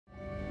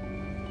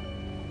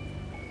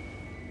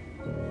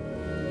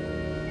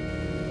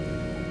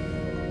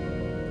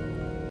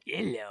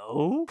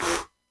Hello.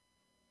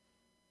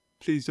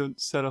 Please don't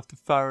set off the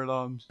fire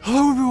alarms.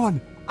 Hello everyone,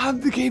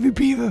 I'm the Gaming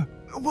Beaver.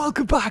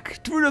 Welcome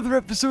back to another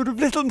episode of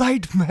Little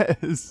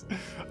Nightmares.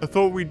 I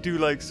thought we'd do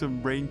like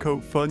some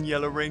raincoat fun,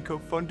 yellow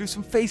raincoat fun, do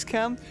some face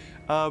cam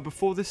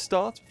before this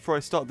starts, before I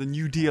start the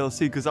new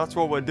DLC, because that's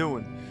what we're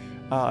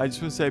doing. I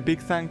just want to say a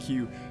big thank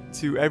you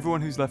to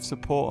everyone who's left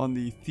support on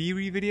the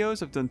theory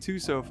videos. I've done 2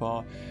 so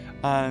far,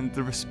 and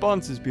the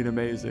response has been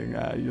amazing.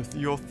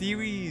 Your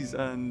theories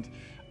and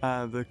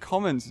the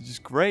comments are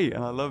just great,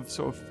 and I love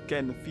sort of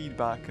getting the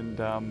feedback. And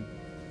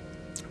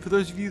for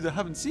those of you that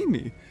haven't seen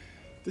me,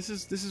 this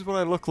is what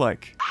I look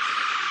like.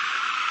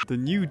 The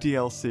new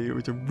DLC,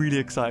 which I'm really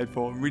excited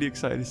for. I'm really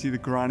excited to see the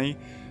granny.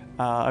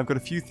 I've got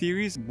a few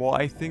theories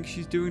what I think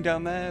she's doing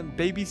down there.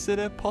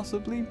 Babysitter,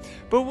 possibly.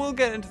 But we'll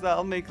get into that.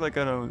 I'll make like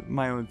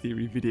my own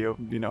theory video,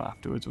 you know,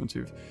 afterwards once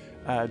we've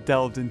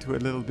delved into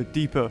it a little bit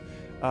deeper.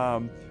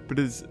 But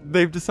as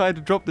they've decided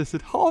to drop this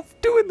at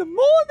 2:30 in the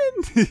morning.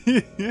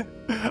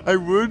 I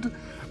would.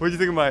 What do you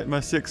think of my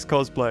 6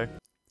 cosplay?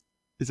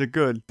 Is it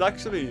good? It's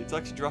actually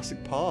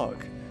Jurassic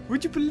Park.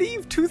 Would you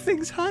believe 2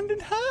 things hand in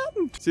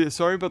hand? So yeah,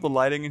 sorry about the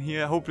lighting in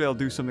here. Hopefully I'll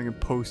do something in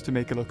post to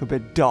make it look a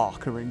bit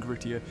darker and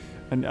grittier.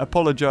 And I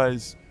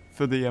apologize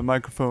for the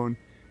microphone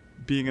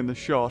being in the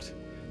shot.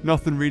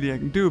 Nothing really I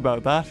can do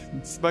about that.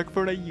 It's the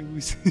microphone I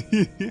use.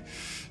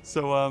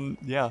 So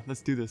yeah,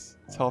 let's do this.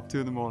 It's 2:30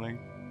 in the morning.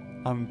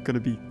 I'm gonna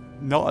be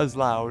not as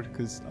loud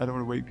because I don't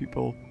want to wake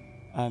people.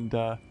 And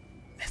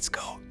let's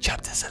go.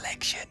 Chapter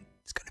selection.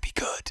 It's gonna be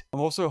good. I'm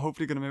also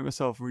hopefully gonna make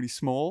myself really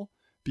small,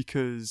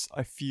 because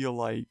I feel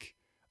like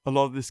a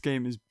lot of this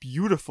game is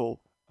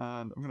beautiful,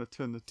 and I'm going to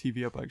turn the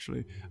TV up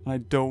actually, and I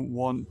don't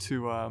want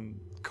to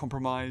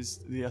compromise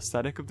the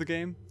aesthetic of the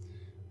game.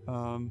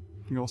 I'm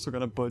also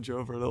going to budge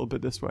over a little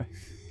bit this way.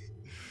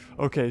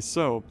 Okay,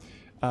 so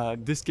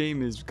this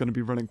game is going to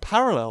be running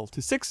parallel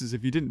to 6's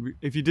if you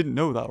didn't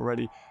know that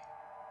already.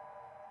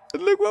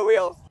 And look where we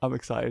are. I'm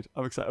excited.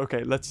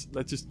 Okay, let's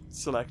just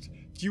select.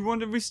 Do you want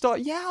to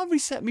restart? Yeah, I'll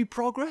reset me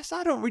progress.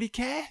 I don't really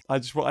care. I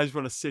just want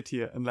to sit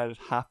here and let it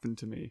happen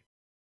to me.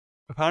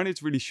 Apparently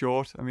it's really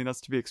short. I mean,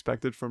 that's to be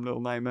expected from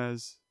Little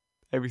Nightmares.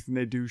 Everything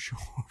they do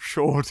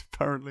short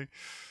apparently,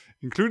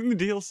 including the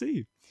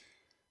DLC.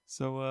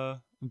 So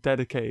I'm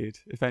dedicated,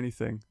 if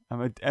anything.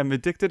 I'm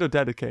addicted or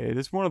dedicated.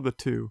 It's one of the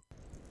two.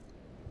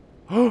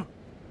 Oh,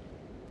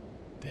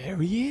 there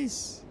he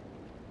is.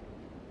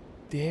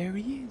 There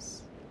he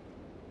is.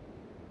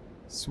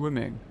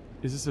 Swimming.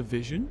 Is this a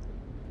vision?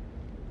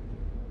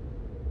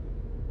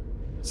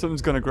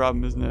 Something's gonna grab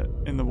him, isn't it?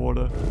 In the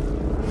water.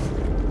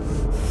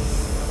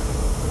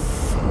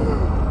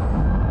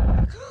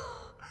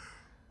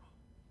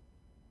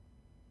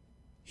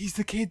 He's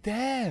the kid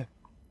there.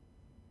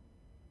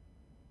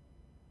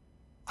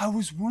 I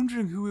was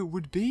wondering who it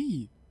would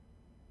be.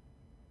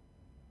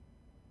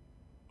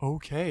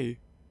 Okay.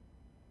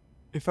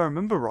 If I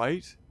remember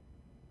right,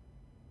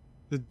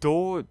 the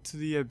door to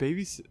the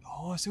babysitter.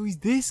 Oh, so he's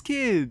this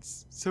kid.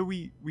 So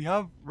we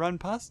have ran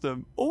past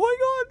him. Oh my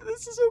god,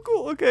 this is so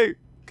cool. Okay.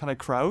 Can I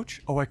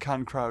crouch? Oh, I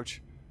can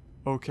crouch.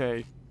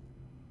 Okay.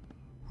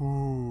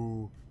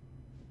 Ooh.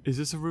 Is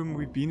this a room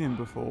we've been in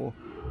before?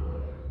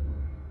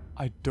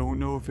 I don't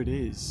know if it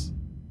is.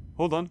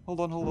 Hold on.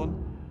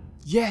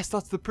 Yes,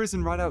 that's the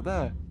prison right out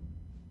there.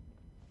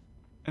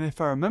 And if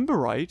I remember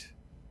right,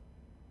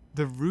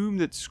 the room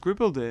that's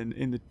scribbled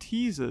in the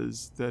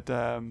teasers that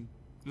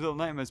Little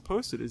Nightmares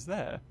posted is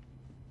there.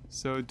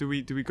 So do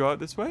we go out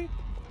this way?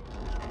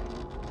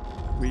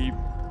 We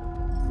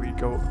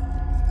go.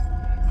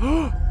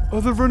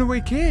 Oh, the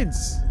Runaway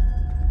Kids!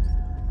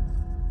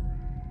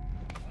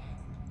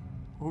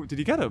 Oh, did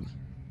he get him?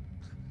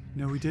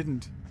 No, he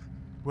didn't.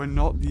 We're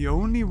not the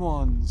only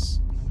ones.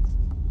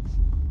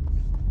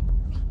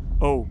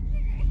 Oh.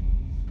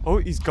 Oh,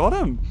 he's got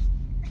him!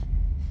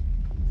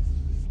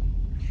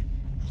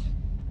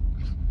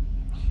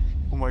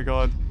 Oh my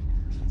god.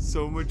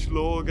 So much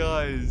lore,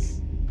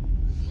 guys.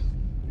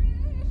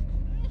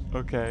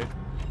 Okay.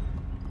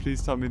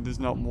 Please tell me there's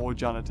not more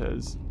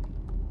janitors.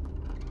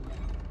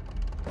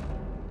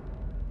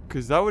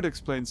 Because that would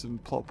explain some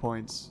plot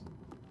points.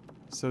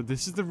 So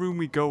this is the room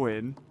we go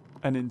in.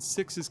 And in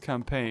 6's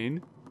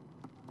campaign,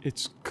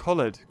 it's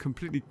coloured.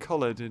 Completely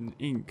coloured in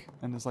ink.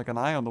 And there's like an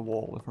eye on the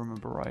wall, if I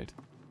remember right.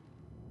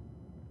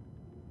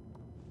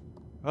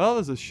 Oh,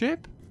 there's a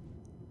ship.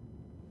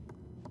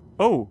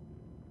 Oh.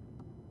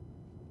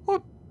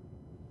 What?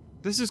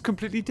 This is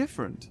completely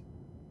different.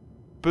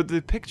 But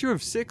the picture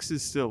of 6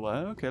 is still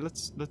there. Okay,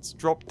 let's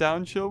drop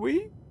down, shall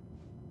we?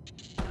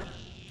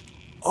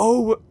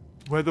 Oh,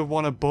 we're the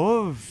one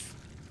above.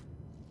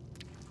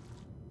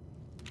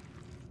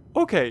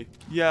 Okay,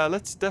 yeah,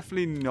 let's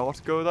definitely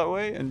not go that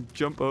way and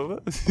jump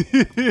over.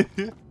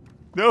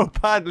 No,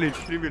 paddling.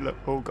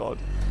 Oh god.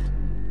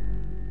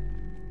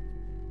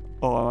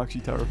 Oh, I'm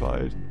actually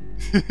terrified.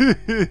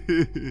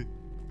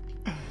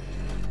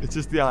 It's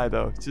just the eye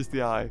though, it's just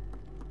the eye.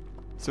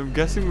 So I'm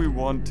guessing we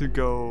want to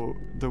go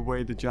the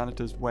way the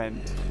janitors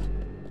went.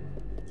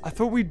 I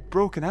thought we'd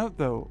broken out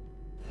though.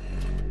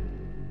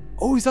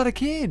 Oh, is that a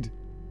kid?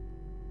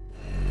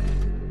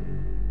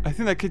 I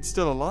think that kid's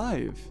still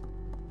alive.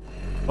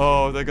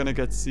 Oh, they're gonna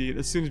get seen.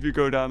 As soon as we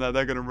go down there,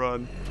 they're gonna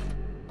run.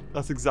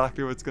 That's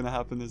exactly what's gonna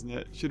happen, isn't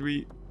it? Should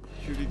we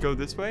go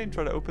this way and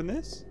try to open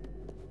this?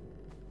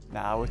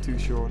 Nah, we're too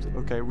short.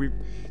 Okay,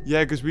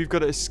 yeah, because we've got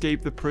to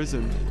escape the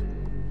prison.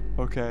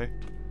 Okay.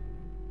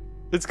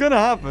 It's gonna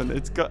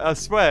happen. I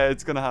swear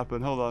it's gonna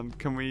happen. Hold on.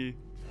 Can we,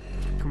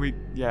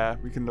 yeah,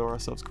 we can lower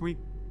ourselves. Can we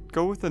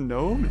go with the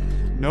gnome?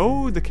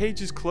 No, the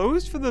cage is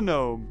closed for the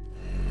gnome.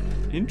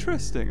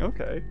 Interesting.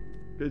 Okay.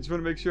 I just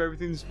want to make sure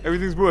everything's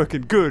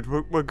working. Good.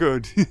 We're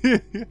good.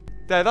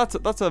 There,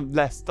 that's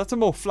a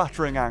more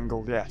flattering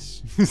angle.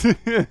 Yes.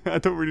 I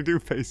don't really do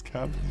face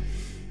cam.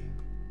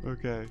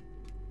 Okay.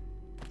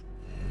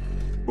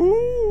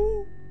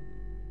 Ooh.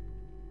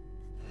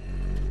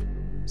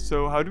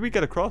 So how do we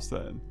get across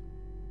then?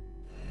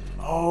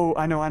 Oh,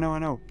 I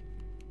know.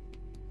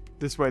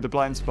 This way, the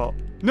blind spot.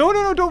 No,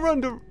 don't run,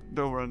 don't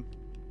run.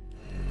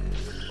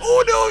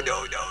 Oh no,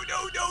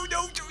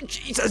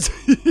 Jesus!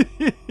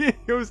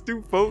 I was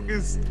too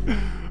focused.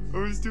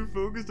 On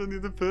the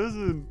other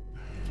person.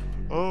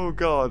 Oh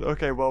god.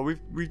 Okay, well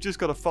we've just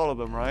got to follow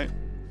them, right?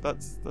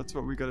 That's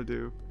what we got to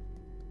do.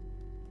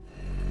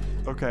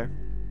 Okay.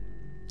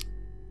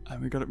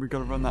 And we got to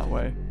run that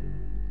way.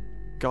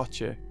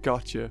 Gotcha.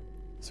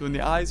 So when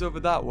the eye's over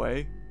that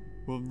way,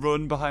 we'll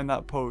run behind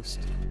that post.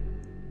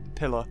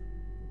 Pillar.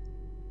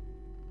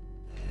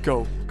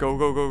 Go.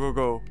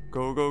 Go.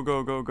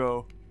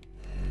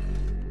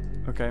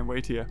 Okay,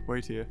 wait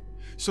here.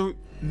 So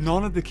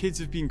none of the kids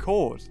have been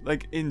caught.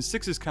 Like in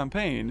Six's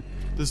campaign,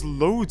 there's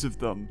loads of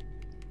them.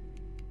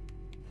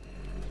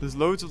 There's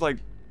loads of like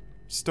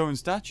stone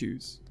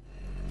statues.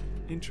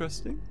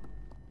 Interesting.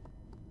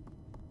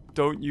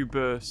 Don't you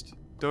burst.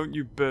 Don't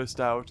you burst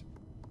out.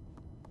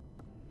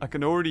 I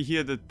can already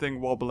hear the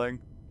thing wobbling.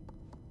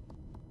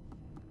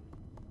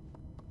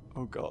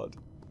 Oh god.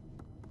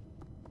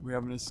 We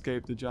haven't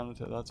escaped the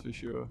janitor, that's for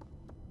sure.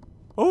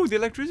 Oh, the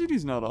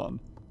electricity's not on.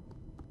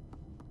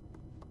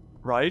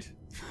 Right?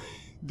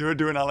 Do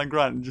an Alan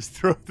Grant and just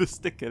throw the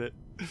stick in it.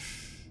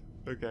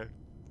 Okay.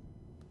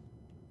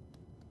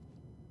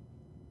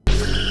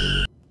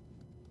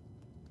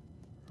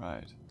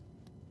 Right.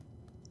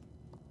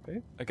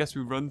 Okay, I guess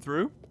we run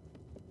through.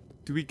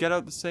 Do we get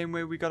out the same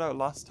way we got out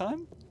last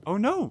time? Oh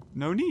no,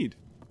 no need.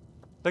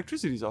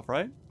 Electricity's off,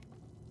 right?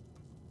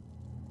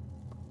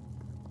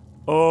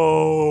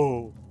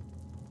 Oh,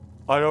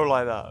 I don't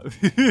like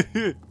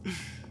that.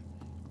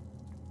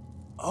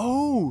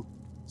 Oh,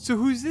 so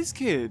who's this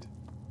kid?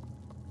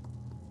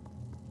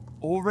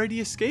 Already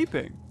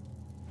escaping?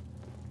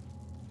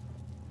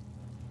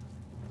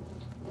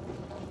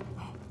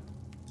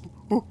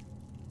 Oh.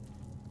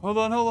 Hold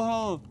on,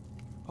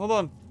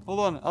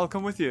 I'll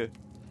come with you.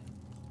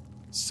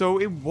 So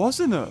it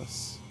wasn't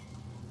us.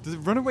 The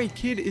runaway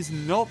kid is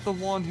not the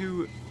one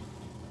who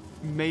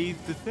made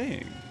the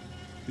thing.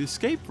 The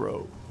escape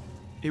rope.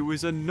 It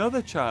was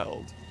another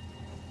child.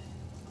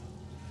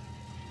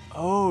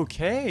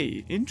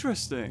 Okay,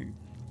 interesting.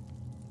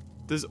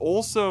 There's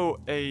also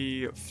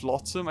a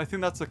flotsam. I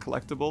think that's a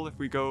collectible if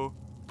we go...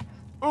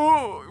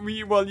 Oh,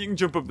 well, you can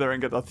jump up there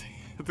and get that thing.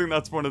 I think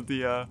that's one of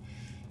the,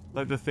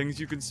 like the things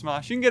you can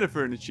smash. You can get it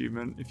for an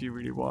achievement if you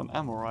really want.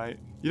 I'm alright.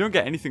 You don't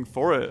get anything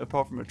for it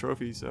apart from a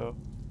trophy, so...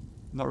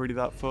 Not really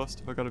that fussed,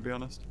 if I gotta be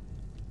honest.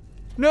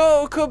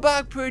 No, come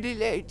back, pretty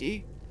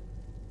lady.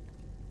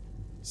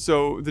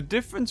 So, the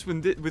difference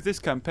with this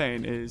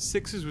campaign is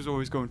Sixes was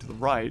always going to the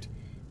right,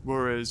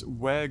 whereas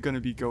we're going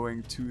to be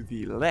going to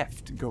the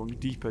left, going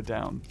deeper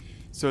down.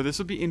 So this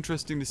will be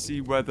interesting to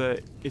see whether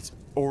it's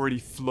already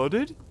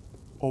flooded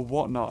or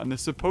whatnot. And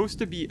there's supposed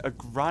to be a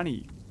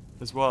granny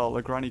as well,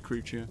 a granny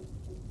creature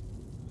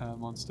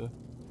monster.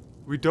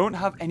 We don't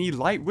have any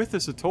light with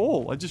us at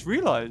all, I just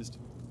realized.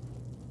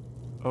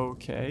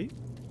 Okay.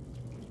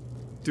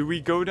 Do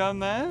we go down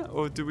there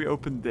or do we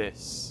open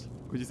this?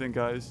 What do you think,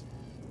 guys?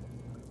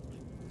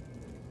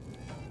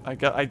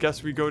 I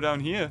guess we go down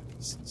here.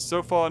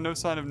 So far, no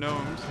sign of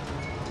gnomes.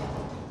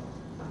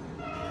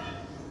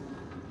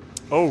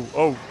 Oh.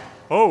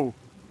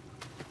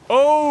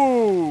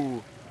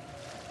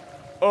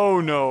 Oh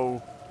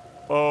no.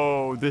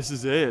 Oh, this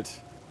is it.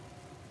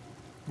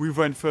 We've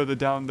went further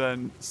down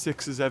than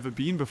Six has ever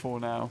been before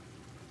now.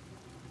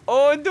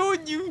 Oh,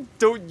 don't you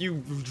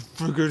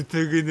friggin'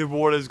 thing in the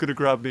water is gonna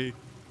grab me.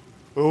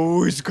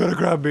 Oh, he's gonna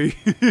grab me.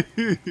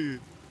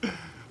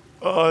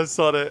 Oh, I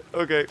saw it.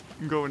 Okay,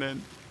 I'm going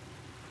in.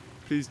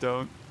 Please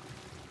don't.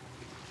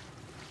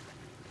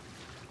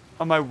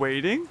 Am I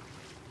waiting?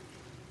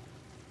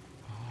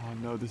 Oh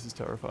no, this is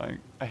terrifying.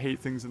 I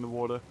hate things in the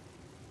water.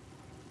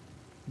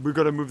 We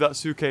gotta move that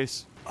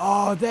suitcase.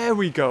 Oh, there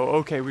we go.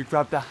 Okay, we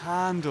grabbed the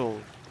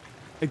handle.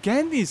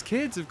 Again, these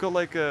kids have got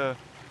like a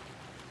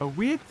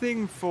weird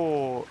thing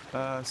for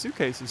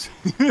suitcases.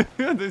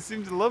 They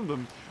seem to love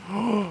them.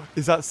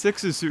 Is that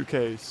Six's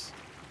suitcase?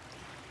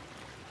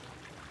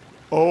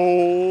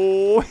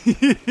 Oh,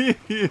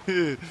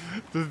 the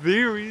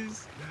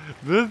theories.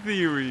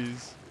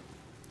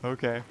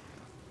 Okay.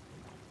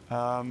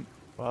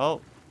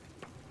 Well,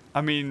 I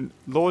mean,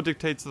 law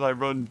dictates that I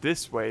run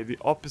this way, the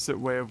opposite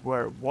way of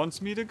where it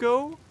wants me to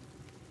go.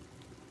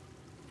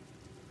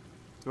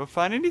 Do I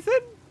find anything?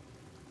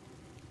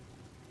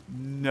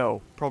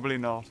 No, probably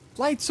not.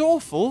 Light's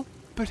awful,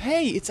 but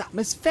hey, it's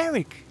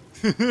atmospheric.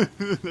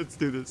 Let's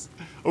do this.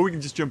 Oh, we can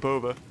just jump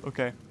over.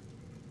 Okay.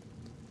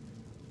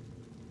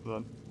 Hold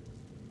on.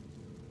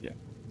 Yeah.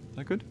 Is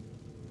that good?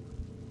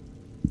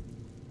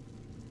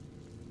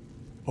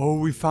 Oh,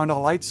 we found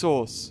our light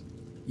source.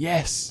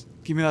 Yes.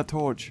 Give me that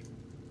torch.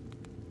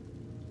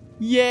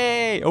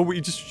 Yay! Oh, we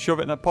just shove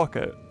it in that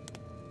pocket.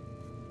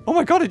 Oh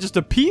my god, it just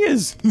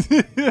appears!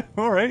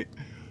 Alright.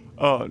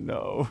 Oh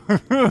no.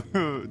 Oh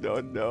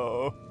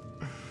no.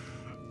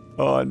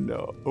 Oh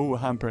no. Oh, a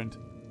handprint.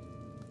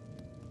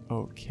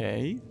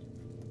 Okay.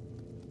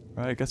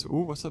 Right, I guess...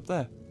 Ooh, what's up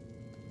there?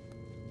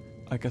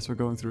 I guess we're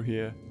going through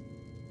here.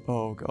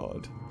 Oh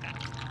god.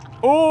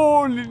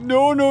 Oh,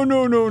 no, no,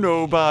 no, no,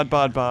 no. Bad,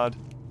 bad, bad.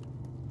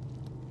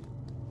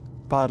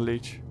 Bad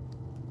leech.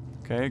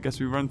 Okay, I guess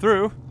we run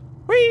through.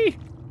 Whee!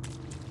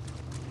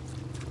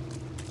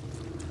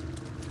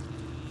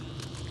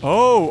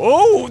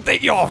 Oh,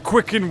 they are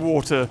quick in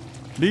water.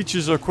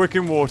 Leeches are quick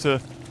in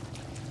water.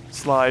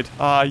 Slide.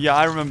 Yeah,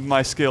 I remember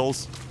my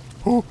skills.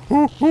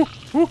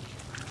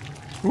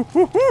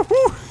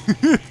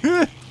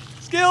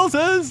 Skills!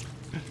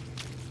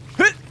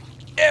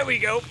 There we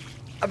go.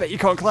 I bet you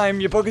can't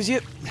climb your buggers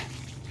yet.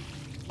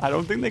 I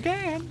don't think they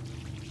can.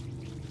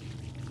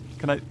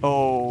 Can I?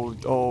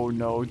 Oh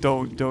no,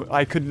 don't.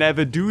 I could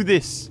never do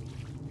this.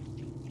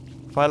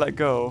 If I let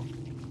go.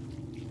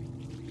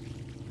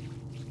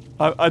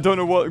 I don't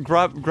know what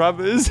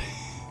grab is.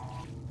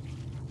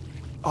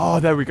 Oh,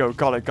 there we go.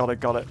 Got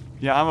it.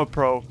 Yeah, I'm a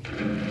pro.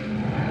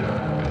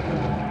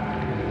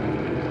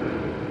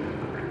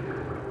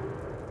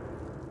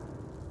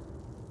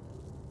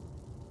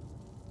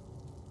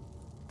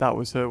 That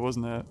was her,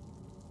 wasn't it?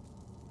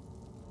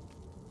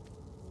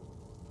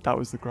 That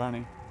was the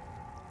granny.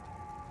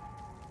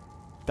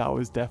 That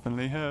was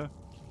definitely her.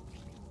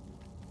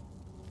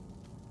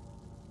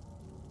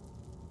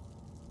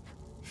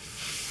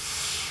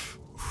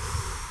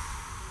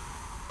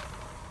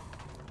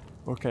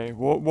 Okay,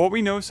 what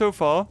we know so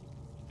far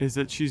is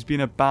that she's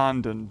been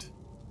abandoned.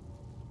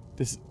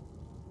 This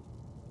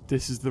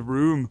is the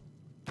room.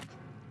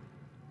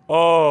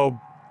 Oh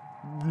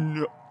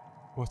no.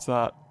 What's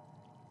that?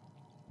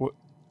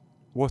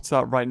 What's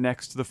that right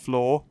next to the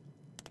floor?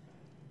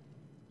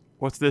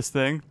 What's this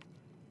thing?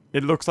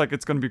 It looks like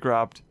it's gonna be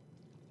grabbed.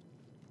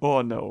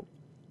 Oh no.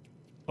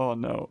 Oh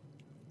no.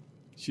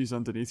 She's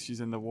underneath, she's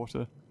in the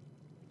water.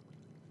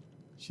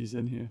 She's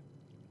in here.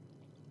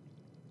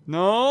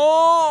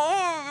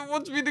 No! It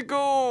wants me to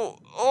go!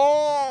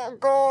 Oh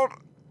god!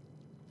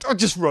 Oh,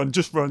 just run.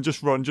 Just go.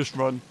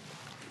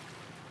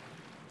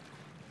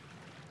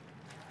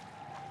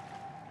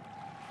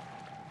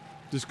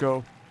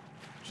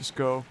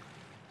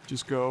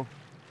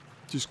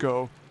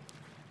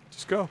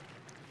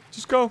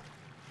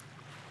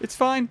 It's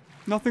fine.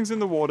 Nothing's in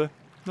the water.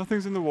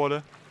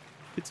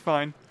 It's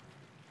fine.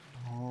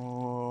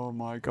 Oh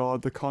my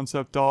god, the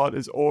concept art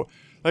is all...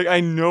 Like, I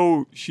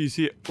know she's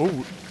here.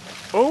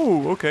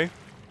 Oh, okay.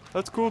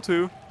 That's cool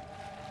too.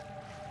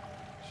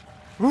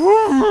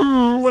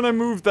 When I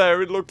moved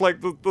there, it looked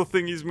like the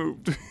thingies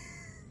moved.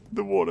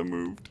 The water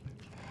moved.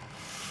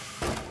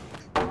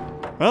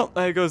 Well,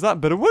 there goes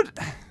that bit of wood.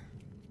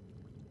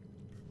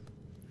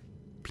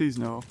 Please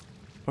no.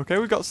 Okay,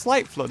 we got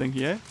slight flooding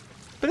here,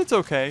 but it's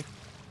okay.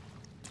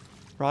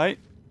 Right?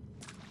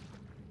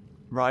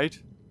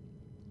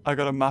 I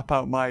gotta map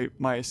out my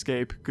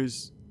escape,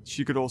 because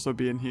she could also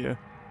be in here.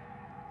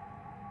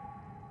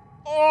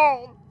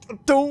 Oh, I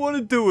don't want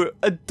to do it.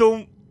 I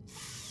don't...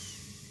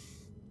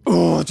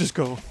 Oh, just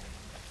go.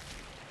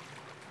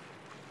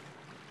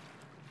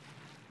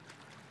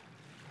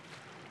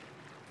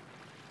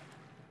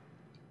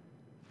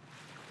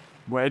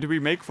 Where do we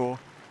make for?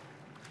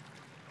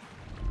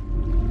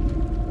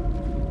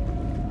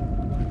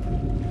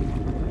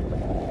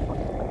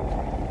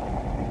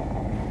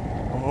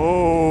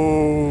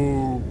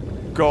 Oh,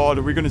 God,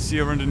 are we going to see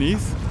her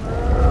underneath?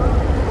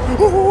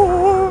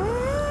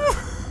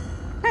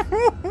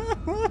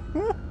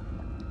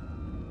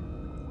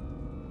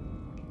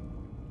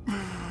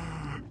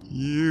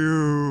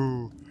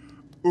 You.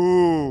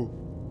 Ooh.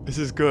 This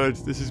is good.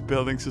 This is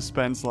building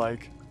suspense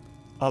like.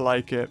 I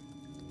like it.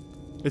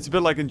 It's a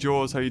bit like in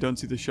Jaws how you don't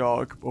see the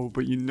shark,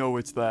 but you know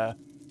it's there.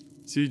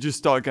 So you just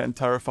start getting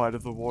terrified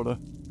of the water.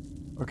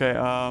 Okay,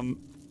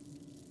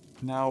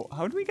 now,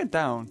 how do we get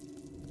down?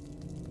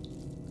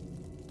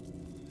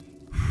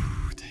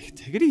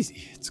 Take it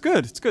easy. It's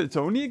good. It's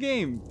only a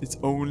game.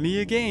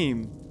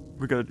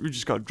 We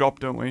just gotta drop,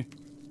 don't we?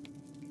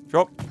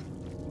 Drop.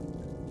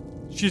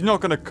 She's not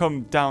gonna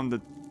come down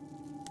the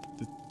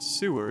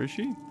sewer, is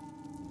she?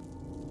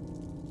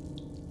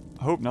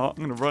 I hope not.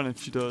 I'm gonna run if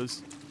she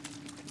does.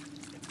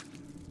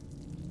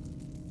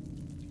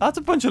 That's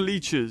a bunch of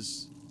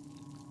leeches.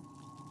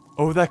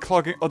 Oh, they're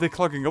clogging. Are they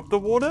clogging up the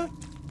water?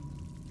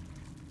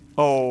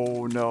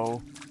 Oh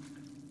no.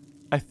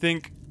 I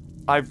think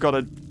I've got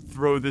to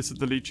throw this at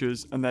the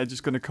leeches and they're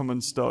just going to come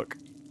unstuck.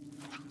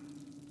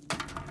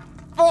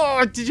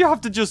 Oh, did you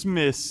have to just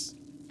miss?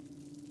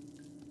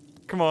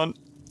 Come on.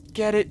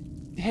 Get it.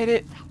 Hit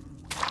it.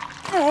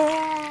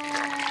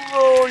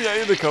 Oh, yeah,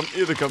 here they come.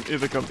 Here they come. Here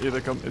they come. Here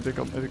they come. Here they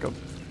come. Here they come.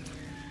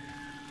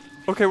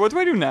 Okay, what do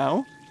I do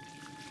now?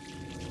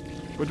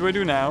 What do I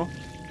do now?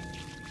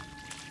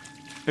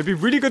 It'd be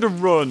really good to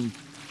run.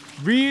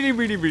 Really,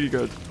 really, really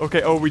good.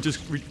 Okay, oh, we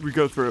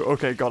go through.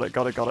 Okay, got it,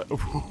 got it, got it.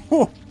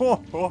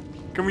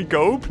 Can we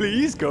go?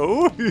 Please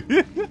go.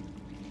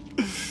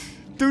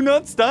 Do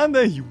not stand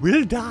there. You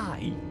will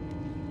die.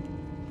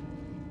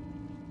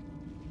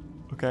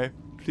 Okay,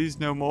 please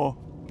no more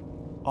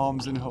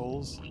arms in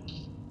holes.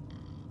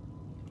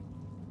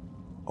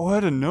 Oh, I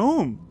had a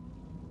gnome.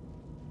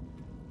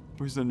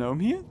 Was the gnome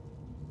here?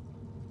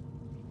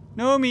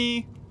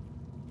 Gnomey.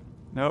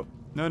 Nope,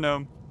 no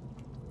gnome.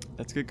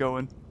 Let's get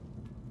going.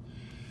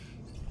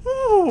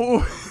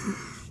 Ooh.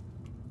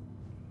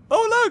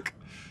 Oh, look!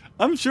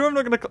 I'm sure I'm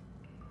not going to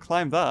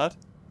climb that.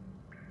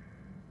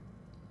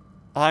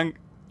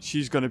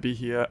 She's going to be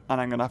here,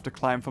 and I'm going to have to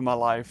climb for my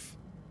life.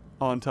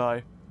 Aren't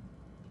I?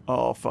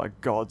 Oh, for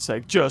God's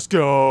sake. Just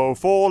go.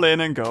 Fall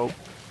in and go.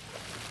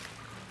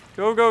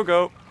 Go, go,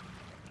 go.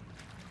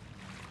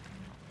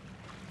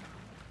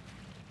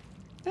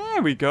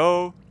 There we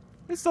go.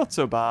 It's not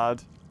so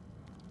bad.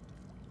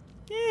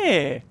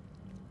 Yeah.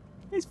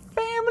 It's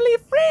family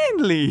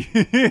friendly.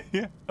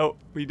 Oh, what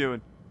are you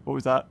doing? What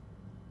was that?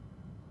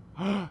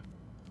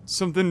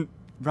 Something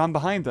ran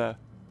behind there.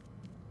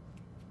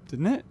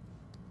 Didn't it?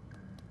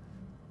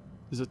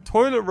 There's a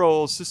toilet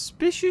roll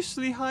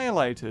suspiciously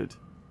highlighted.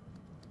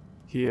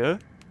 Here.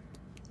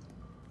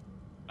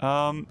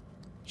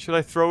 Should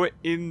I throw it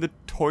in the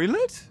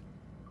toilet?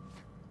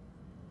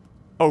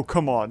 Oh,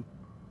 come on.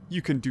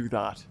 You can do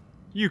that.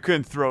 You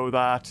can throw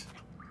that.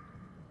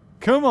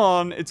 Come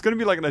on. It's going to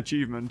be like an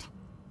achievement.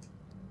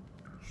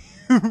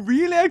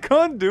 Really? I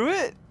can't do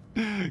it?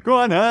 Go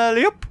on,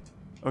 hurry up.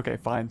 Okay,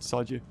 fine.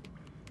 Sod you.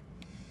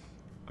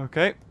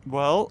 Okay,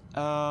 well,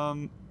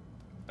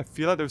 I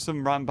feel like there was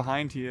some ran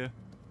behind here.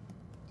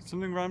 Did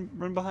something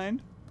run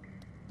behind?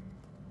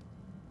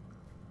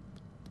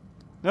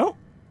 No?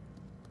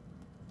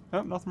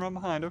 Nope, nothing ran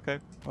behind. Okay.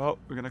 Well,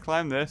 we're going to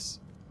climb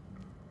this.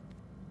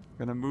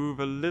 We're going to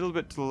move a little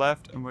bit to the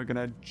left, and we're going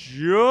to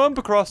jump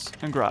across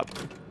and grab.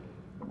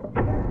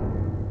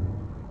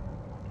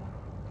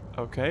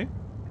 Okay.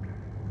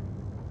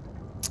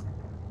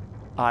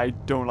 I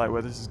don't like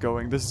where this is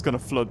going. This is going to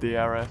flood the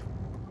area.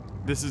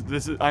 This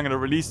is I'm going to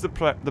release the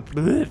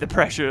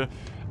pressure,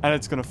 and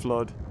it's going to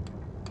flood.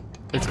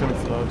 It's going to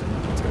flood.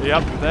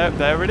 Yep,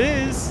 there it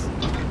is.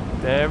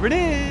 There it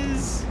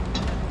is.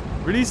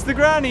 Release the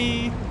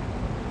granny.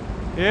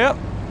 Yep,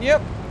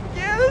 yep.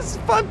 Yeah, this is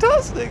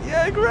fantastic.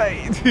 Yeah,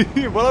 great.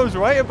 Well, I was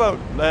right about,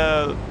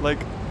 like,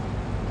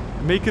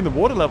 making the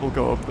water level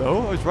go up,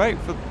 though. I was right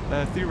for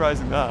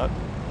theorizing that.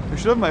 I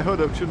should have my hood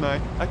up, shouldn't I?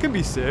 I can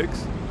be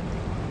 6.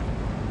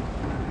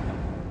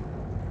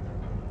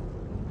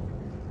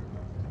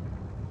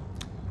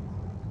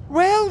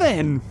 Well,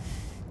 then.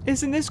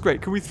 Isn't this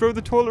great? Can we throw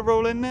the toilet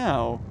roll in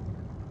now?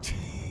 Do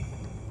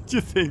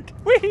you think?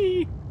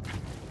 Whee!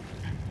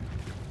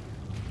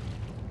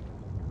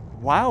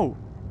 Wow.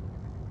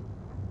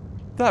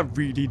 That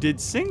really did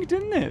sink,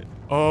 didn't it?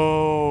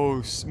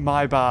 Oh,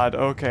 my bad.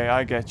 Okay,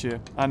 I get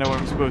you. I know what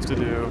I'm supposed to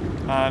do.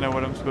 I know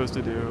what I'm supposed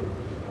to do.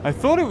 I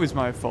thought it was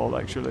my fault,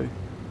 actually.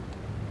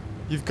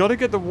 You've got to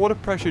get the water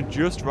pressure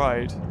just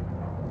right.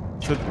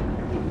 So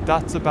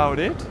that's about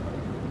it?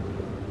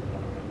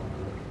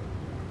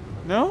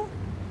 No?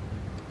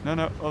 No,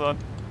 no, hold on.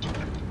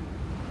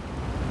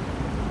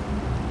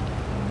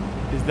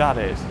 Is that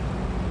it?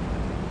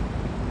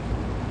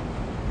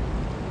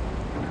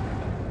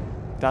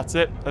 That's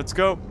it. Let's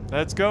go.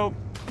 Let's go.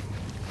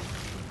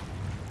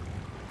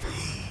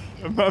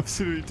 I'm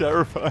absolutely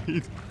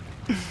terrified.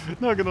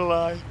 Not gonna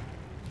lie.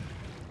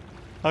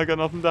 I got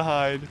nothing to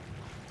hide.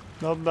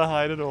 Nothing to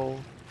hide at all.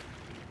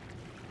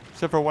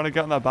 Except for I want to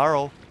get in that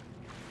barrel.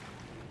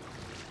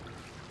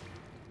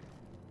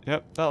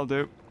 Yep, that'll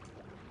do.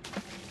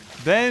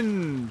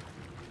 Then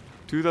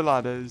to the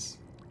ladders.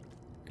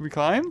 Can we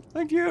climb?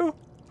 Thank you.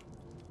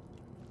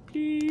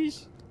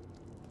 Please.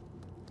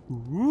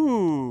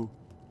 Ooh.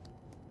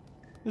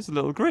 There's a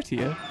little grit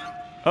here.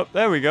 Oh,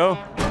 there we go.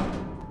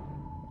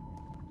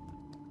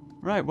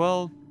 Right,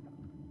 well.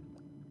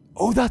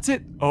 Oh, that's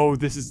it. Oh,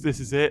 this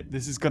is it.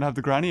 This is gonna have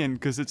the granny in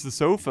because it's the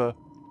sofa.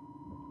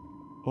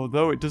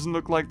 Although it doesn't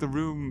look like the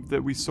room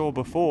that we saw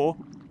before.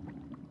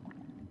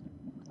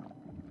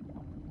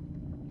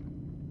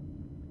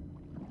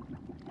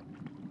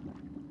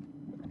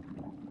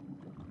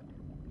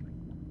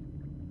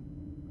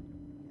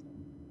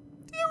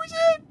 That was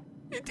it.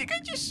 I think I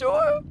just saw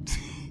her.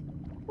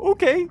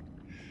 Okay.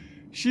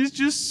 She's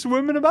just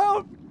swimming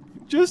about.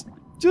 Just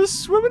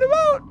swimming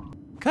about.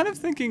 Kind of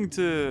thinking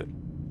to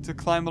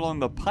climb along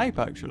the pipe,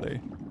 actually.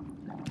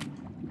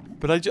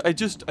 But I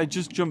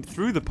just jumped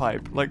through the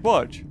pipe. Like,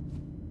 watch.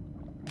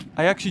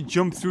 I actually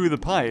jumped through the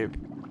pipe.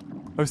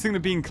 I was thinking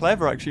of being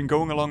clever actually and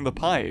going along the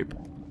pipe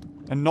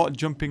and not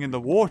jumping in the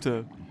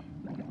water.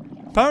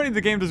 Apparently the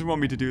game doesn't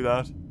want me to do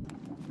that.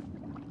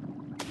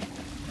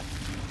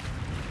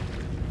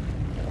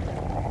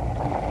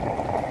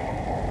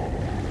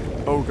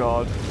 Oh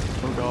god.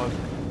 Oh god.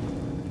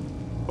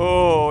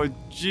 Oh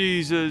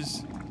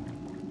Jesus.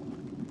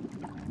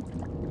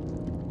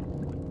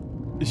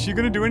 Is she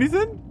gonna do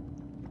anything?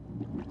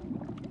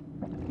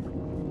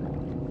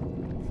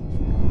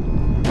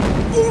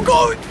 Oh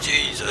god,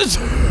 Jesus!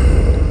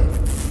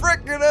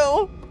 Frickin'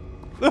 hell!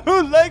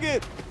 Leg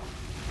it!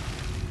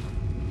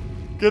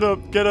 Get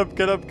up, get up,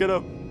 get up, get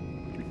up.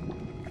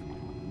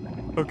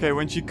 Okay,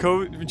 when she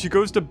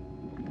goes to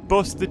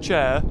bust the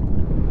chair.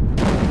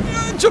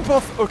 Jump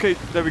off! Okay,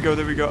 there we go,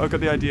 there we go. I got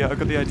the idea, I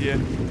got the idea.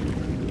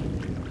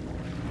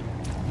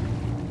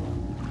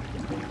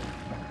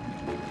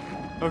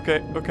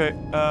 Okay, okay,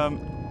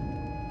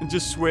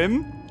 just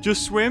swim.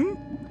 Just swim.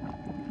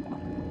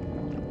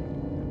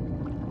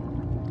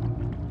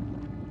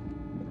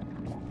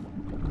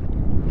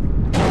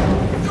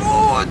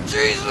 Oh,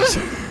 Jesus!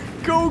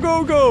 Go,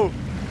 go, go!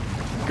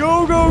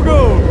 Go, go,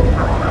 go!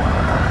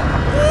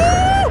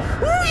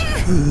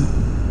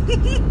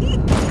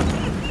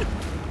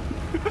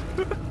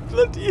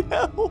 Bloody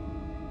hell!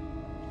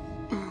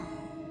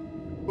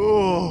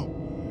 Oh,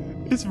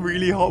 it's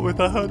really hot with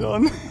the hood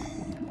on.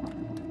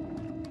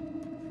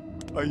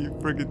 Are you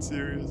friggin'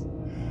 serious?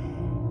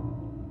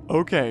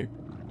 Okay.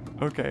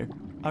 Okay.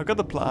 I've got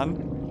the plan.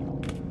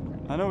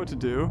 I know what to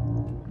do.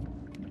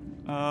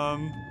 Oh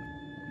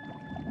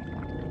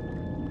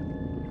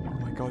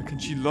my god, can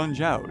she lunge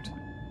out?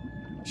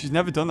 She's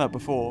never done that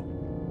before.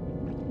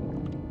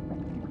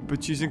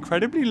 But she's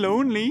incredibly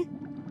lonely.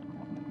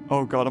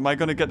 Oh god, am I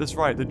gonna get this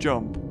right? The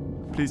jump.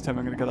 Please tell me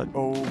I'm gonna get that.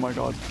 Oh my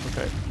god.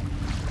 Okay.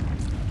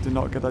 Did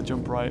not get that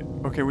jump right.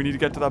 Okay, we need to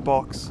get to that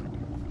box.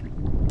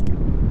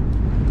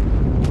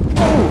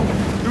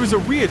 Oh! There was a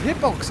weird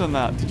hitbox on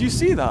that. Did you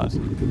see that?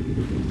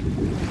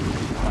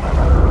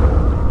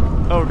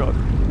 Oh god.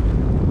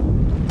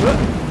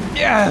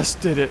 Yes!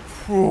 Did it.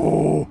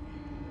 Whoa.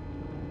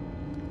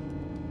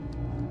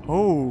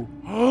 Oh.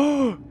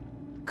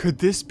 Could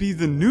this be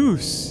the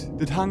noose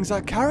that hangs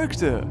that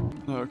character?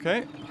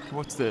 Okay.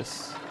 What's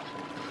this?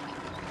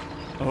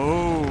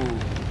 Oh.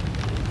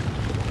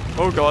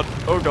 Oh god.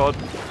 Oh god.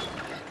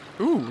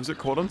 Ooh, was it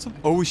caught on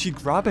something? Oh, is she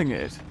grabbing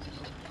it?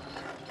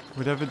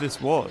 Whatever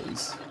this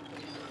was.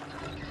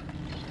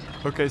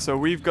 Okay, so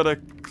we've got to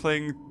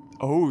cling...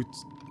 Oh,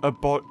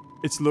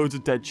 it's loads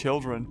of dead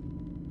children.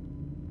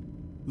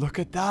 Look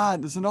at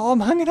that. There's an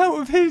arm hanging out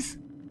of his.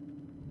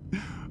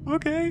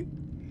 Okay.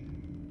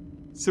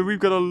 So we've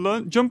got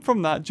to jump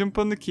from that, jump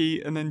on the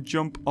key, and then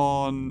jump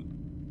on...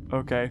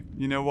 Okay,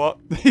 you know what?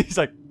 He's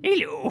like,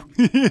 hello.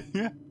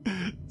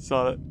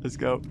 Saw it. Let's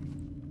go.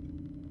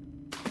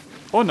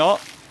 Or not.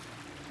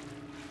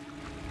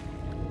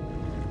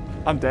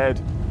 I'm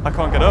dead. I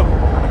can't get up.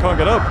 I can't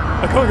get up.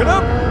 I can't get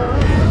up.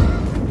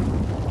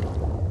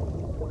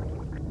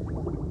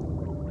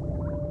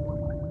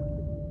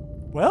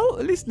 Well,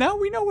 at least now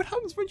we know what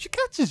happens when she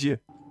catches you.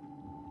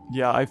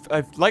 Yeah,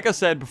 I've like I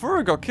said before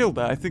I got killed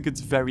there, I think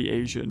it's very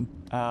Asian.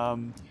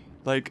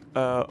 Like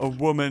a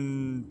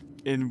woman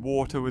in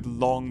water with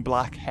long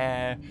black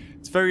hair.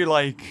 It's very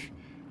like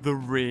The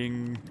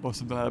Ring or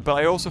something like that. But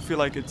I also feel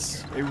like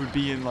it would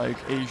be in like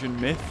Asian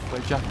myth,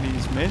 like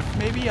Japanese myth,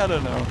 maybe? I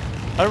don't know.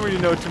 I don't really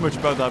know too much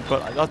about that,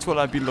 but that's what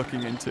I'd be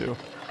looking into.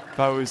 If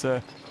I was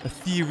a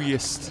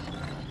theorist,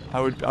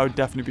 I would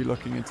definitely be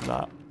looking into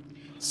that.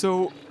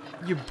 So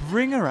you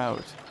bring her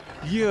out,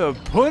 you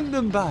put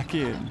them back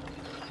in.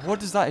 What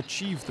does that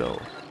achieve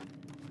though?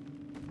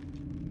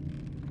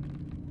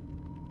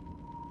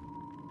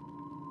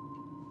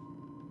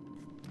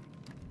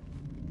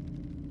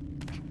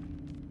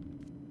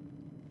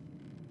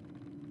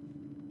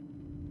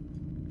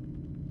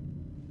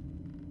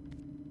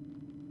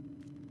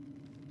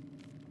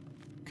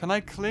 Can I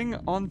cling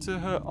onto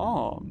her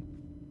arm?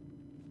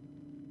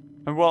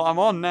 And well, I'm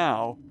on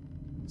now.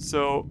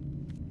 So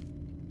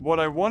what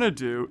I want to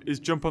do is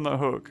jump on that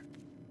hook.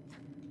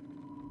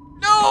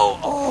 No!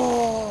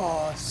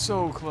 Oh,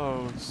 so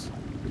close.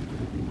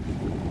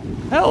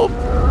 Help!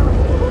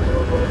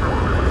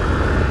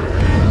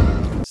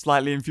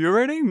 Slightly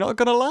infuriating, not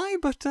gonna lie,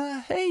 but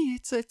hey,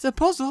 it's a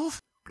puzzle.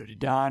 Bloody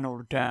dying all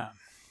the time.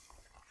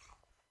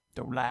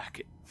 Don't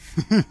like it.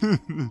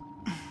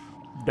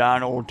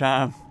 Dying all the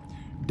time.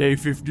 Day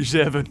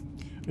 57.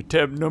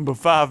 Attempt number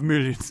 5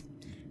 million.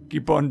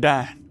 Keep on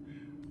dying.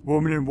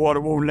 Woman in water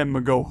won't let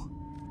me go.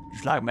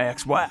 Just like my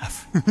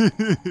ex-wife.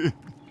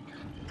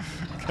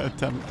 God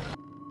damn it.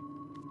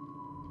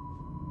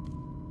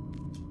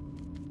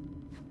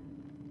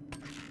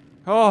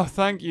 Oh,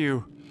 thank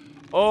you.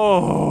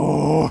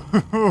 Oh.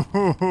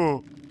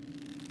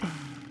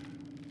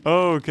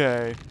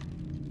 Okay.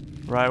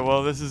 Right,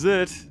 well, this is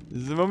it.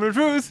 This is the moment of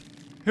truth.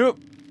 Yep.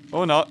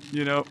 Or not,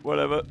 you know,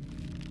 whatever.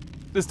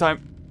 This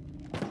time.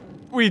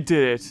 We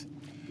did it.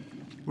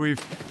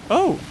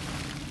 Oh.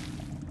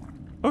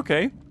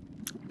 Okay.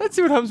 Let's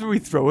see what happens when we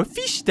throw a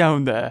fish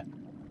down there.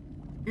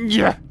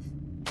 Yeah.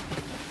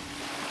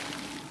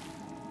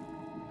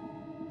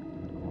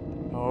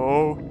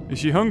 Oh, is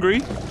she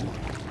hungry?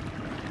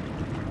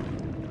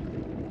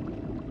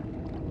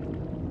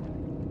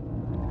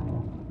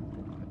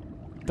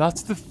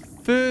 That's the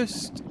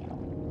first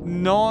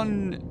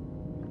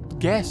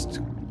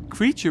non-guest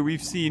creature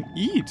we've seen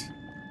eat.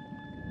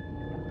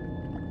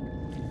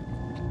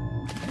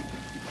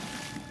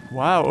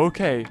 Wow,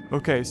 okay.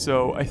 Okay,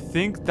 so I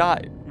think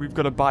that we've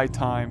got to buy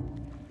time.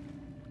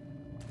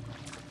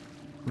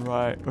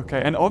 Right,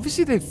 okay. And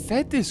obviously they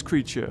fed this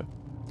creature.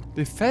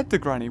 They fed the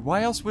granny.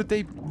 Why else would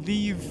they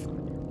leave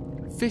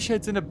fish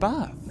heads in a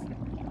bath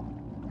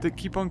that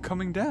keep on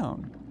coming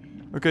down?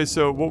 Okay,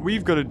 so what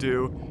we've got to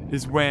do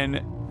is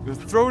when... We'll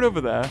throw it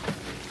over there.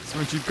 So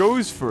when she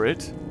goes for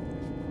it...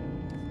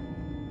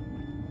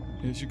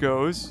 Here she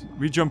goes.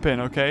 We jump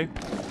in, okay?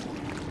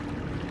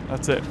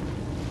 That's it.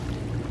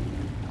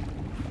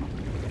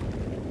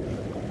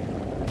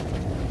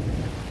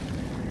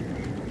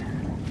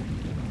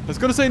 I was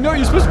gonna say, no,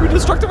 you're supposed to be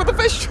destructive with the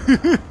fish!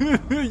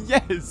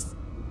 Yes!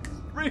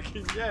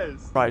 Freaking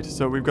yes! Right,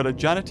 so we've got a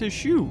janitor's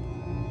shoe.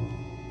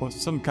 Or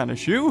some kind of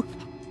shoe.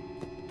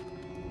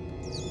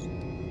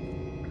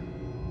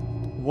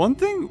 One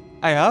thing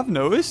I have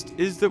noticed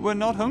is that we're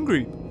not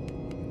hungry.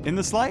 In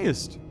the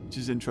slightest, which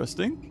is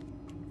interesting.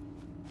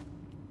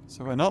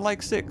 So we're not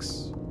like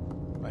 6.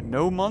 We're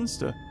no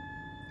monster.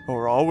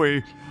 Or are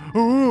we?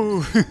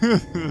 Ooh.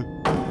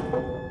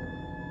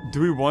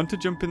 Do we want to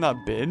jump in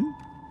that bin?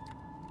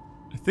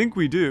 I think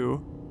we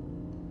do.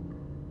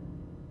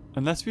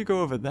 Unless we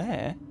go over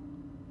there.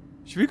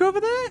 Should we go over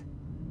there?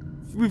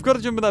 We've got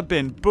to jump in that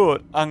bin,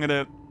 but I'm going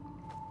to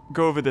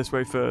go over this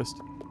way first.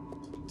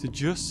 To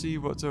just see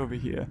what's over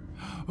here.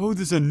 Oh,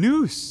 there's a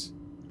noose.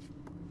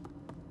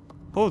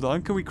 Hold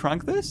on, can we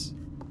crank this?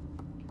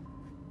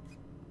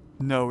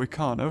 No, we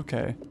can't.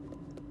 Okay.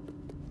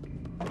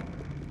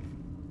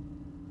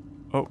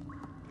 Oh.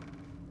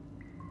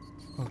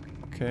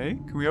 Okay,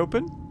 can we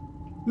open?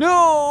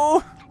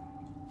 No!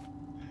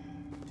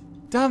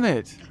 Damn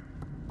it!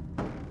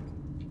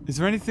 Is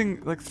there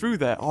anything, like, through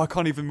there? Oh, I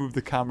can't even move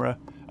the camera.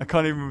 I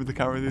can't even move the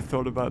camera. They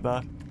thought about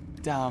that.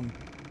 Damn.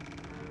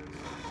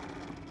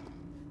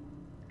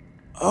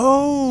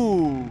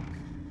 Oh!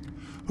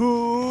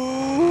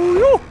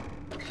 Oh!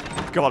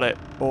 Got it.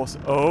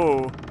 Awesome.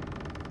 Oh.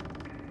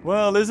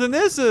 Well, isn't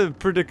this a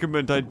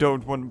predicament I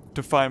don't want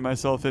to find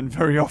myself in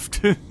very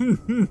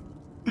often?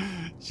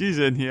 She's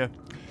in here.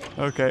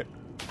 Okay.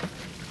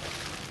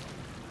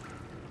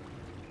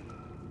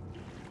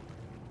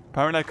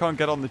 Apparently I can't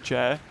get on the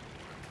chair.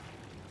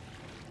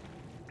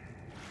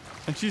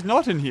 And she's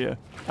not in here,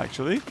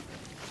 actually.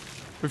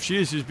 If she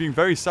is, she's being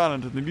very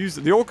silent, and the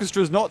music, the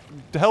orchestra's not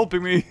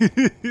helping me.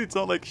 It's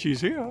not like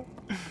she's here.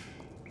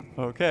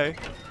 Okay.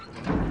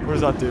 What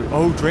does that do?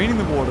 Oh, draining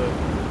the water.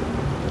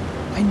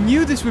 I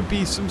knew this would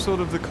be some sort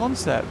of the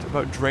concept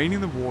about draining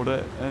the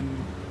water and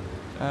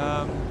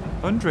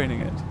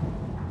undraining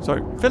it.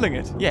 Sorry, filling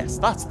it. Yes,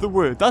 that's the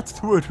word. That's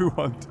the word we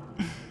want.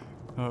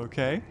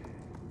 Okay.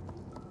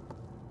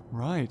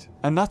 Right.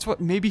 And that's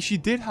what, maybe she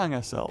did hang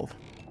herself.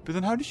 But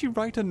then how did she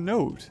write a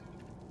note?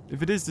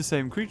 If it is the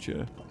same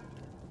creature.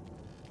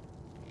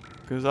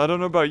 Because I don't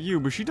know about you,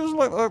 but she doesn't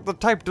look like the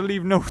type to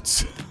leave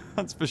notes.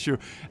 That's for sure.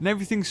 And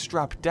everything's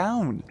strapped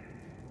down.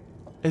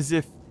 As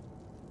if...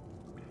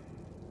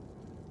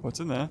 What's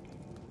in there?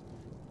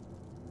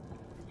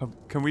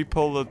 Can we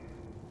pull the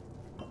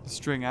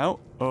string out?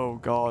 Oh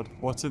god,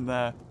 what's in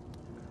there?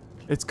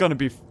 It's gonna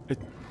be...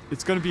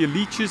 It's gonna be a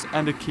leeches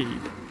and a key.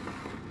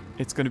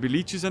 It's gonna be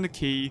leeches and a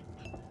key.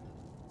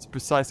 It's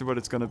precisely what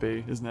it's gonna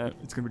be, isn't it?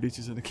 It's gonna be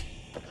leeches and a key.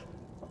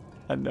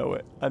 I know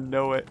it. I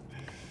know it.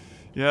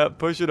 Yeah,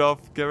 push it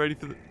off. Get ready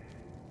for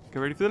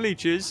the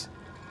leeches.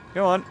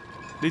 Come on.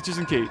 Leeches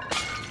and key.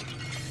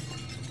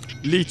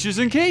 Leeches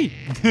and key!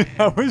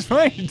 I was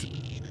right!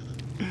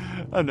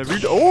 I never...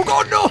 Oh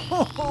god, no!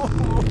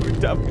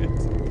 Damn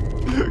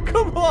it.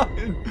 Come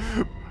on!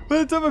 By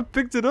the time I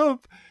picked it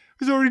up, it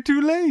was already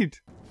too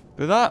late.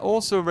 But that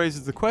also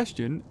raises the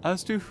question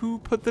as to who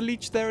put the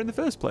leech there in the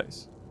first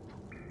place.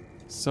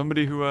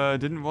 Somebody who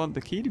didn't want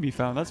the key to be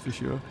found, that's for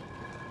sure.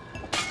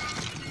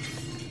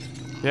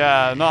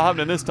 Yeah, not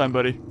happening this time,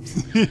 buddy.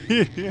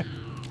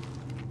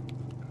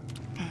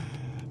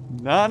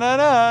 Nah,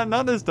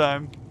 not this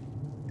time.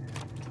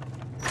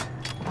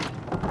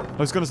 I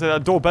was going to say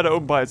that door better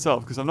open by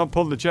itself, because I'm not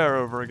pulling the chair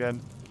over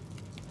again.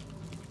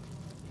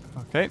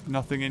 Okay,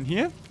 nothing in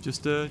here.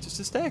 Just a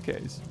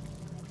staircase.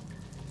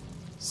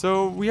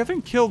 So, we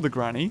haven't killed the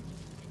granny.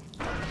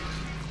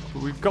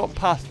 But we've got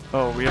past...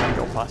 Oh, we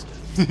haven't got past.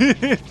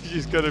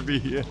 She's going to be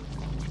here.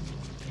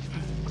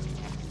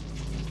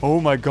 Oh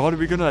my god, are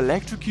we going to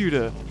electrocute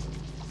her?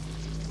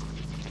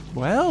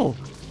 Well,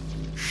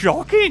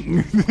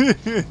 shocking.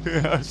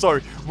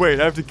 Sorry, wait,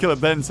 I have to kill her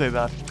then say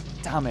that.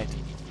 Damn it.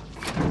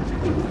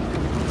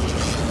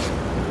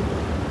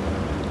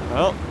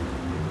 Well,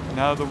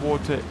 now the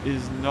water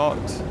is not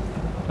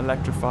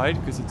electrified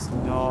because it's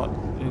not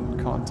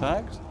in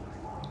contact.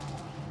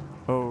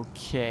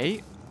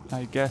 Okay,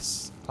 I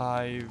guess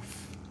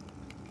I've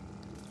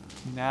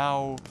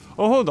Now...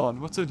 Oh, hold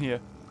on. What's in here?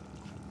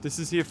 This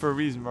is here for a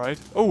reason, right?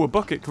 Oh, a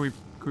bucket. Can we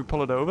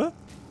pull it over?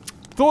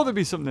 Thought there'd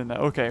be something in there.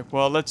 Okay,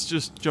 well, let's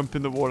just jump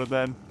in the water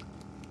then.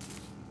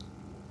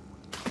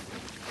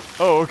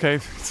 Oh, okay.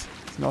 It's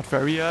not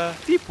very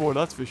deep water,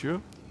 that's for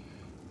sure.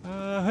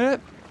 No.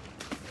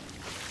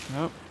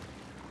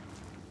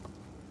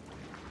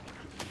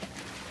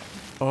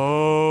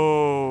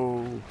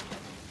 Oh.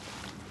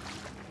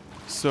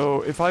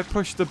 So if I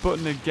push the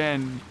button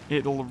again,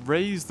 it'll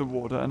raise the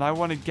water, and I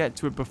want to get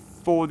to it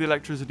before the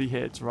electricity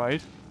hits,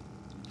 right?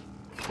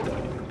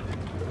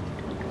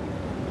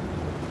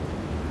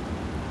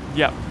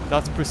 Yeah,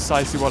 that's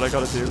precisely what I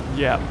gotta do.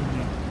 Yeah.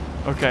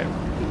 Okay.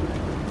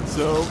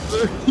 So,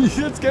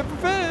 let's get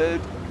prepared.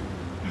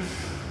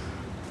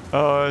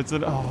 Oh, it's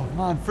an... Oh,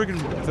 man, friggin'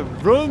 the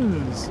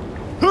runs.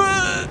 Come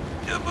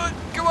on,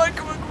 come on,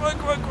 come on, come on,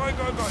 come on, come on,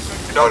 come on, come on.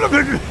 No, no,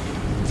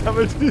 damn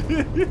it.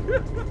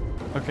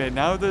 Okay,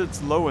 now that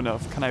it's low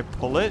enough, can I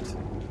pull it?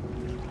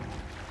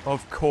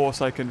 Of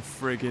course I can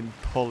friggin'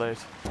 pull it.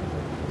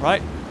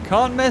 Right,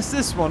 can't mess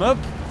this one up.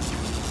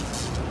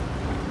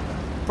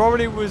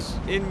 Probably was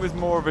in with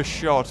more of a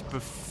shot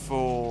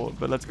before,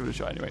 but let's give it a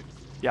shot anyway.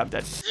 Yeah, I'm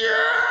dead.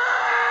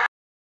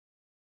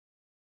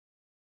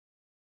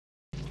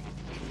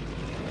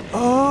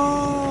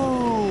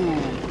 Oh!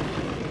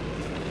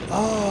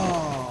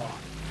 Oh!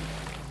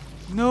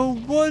 No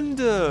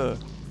wonder!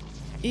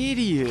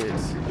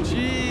 Idiot!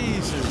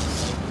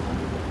 Jesus!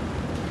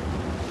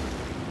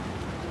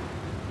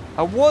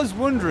 I was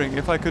wondering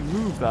if I could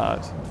move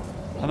that.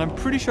 And I'm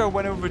pretty sure I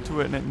went over to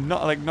it and it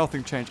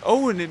nothing changed.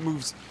 Oh, and it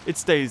moves. It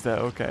stays there.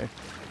 Okay.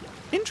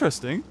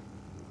 Interesting.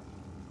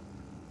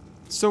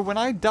 So when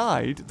I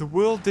died, the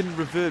world didn't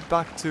revert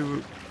back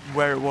to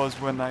where it was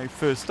when I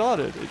first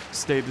started. It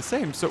stayed the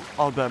same. So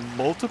are there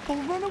multiple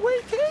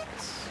Runaway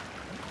Kids?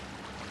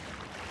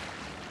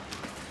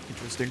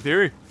 Interesting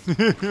theory.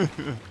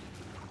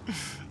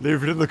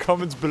 Leave it in the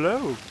comments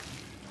below.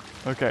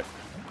 Okay.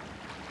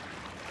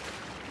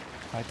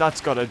 Right, that's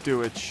gotta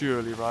do it,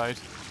 surely,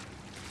 right?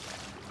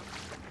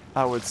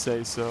 I would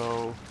say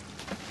so.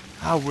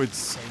 I would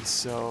say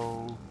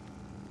so.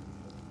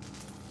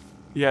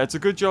 Yeah, it's a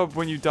good job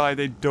when you die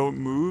they don't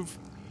move.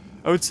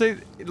 I would say,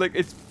 like,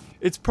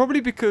 it's probably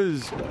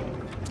because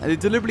they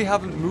deliberately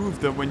haven't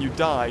moved them when you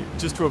die,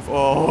 just to have...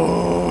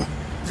 Oh!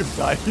 Good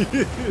die.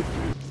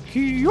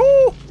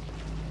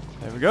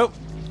 There we go.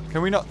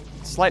 Can we not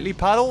slightly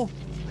paddle?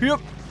 Yep.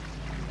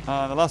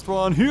 And the last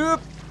one.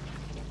 Yep.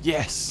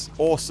 Yes.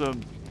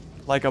 Awesome.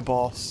 Like a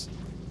boss.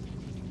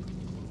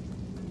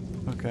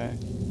 Okay.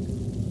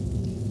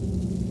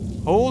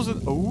 Holes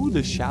in... Oh,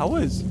 the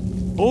showers.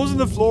 Holes in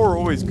the floor are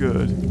always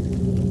good.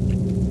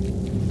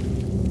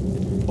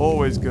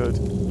 Always good.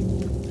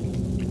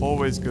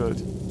 Always good.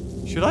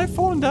 Should I have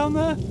fallen down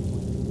there?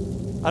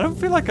 I don't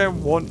feel like I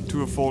want to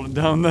have fallen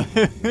down there.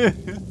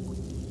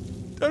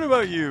 Don't know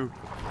about you.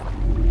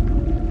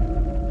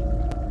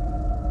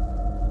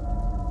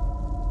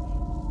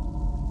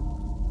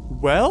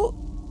 Well,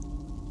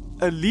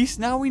 at least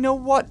now we know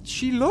what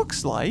she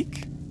looks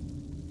like.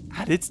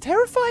 And it's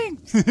terrifying.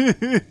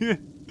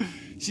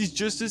 She's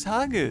just as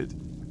haggard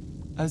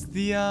as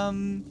the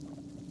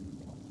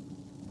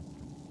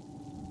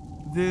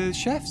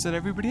chefs and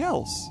everybody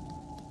else.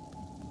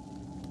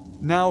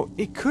 Now,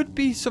 it could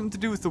be something to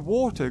do with the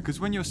water, because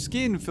when your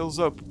skin fills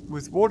up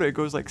with water, it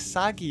goes like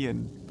saggy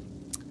and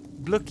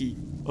blucky.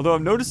 Although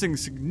I'm noticing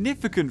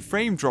significant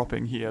frame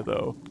dropping here,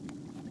 though.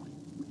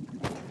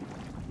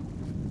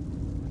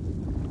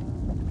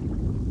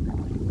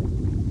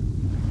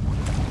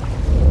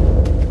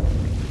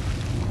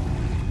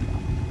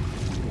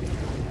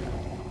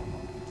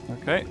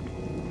 Okay.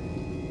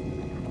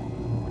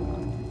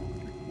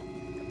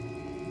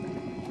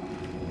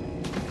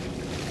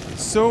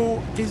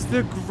 So, is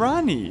the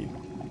granny,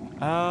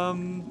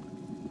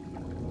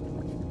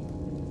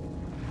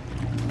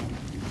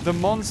 the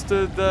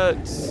monster that...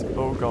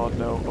 Oh god,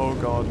 no. Oh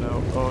god,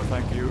 no. Oh,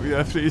 thank you.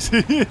 Yeah, please.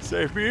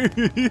 Save me.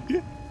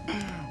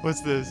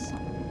 What's this?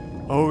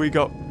 Oh, we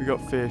got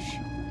fish.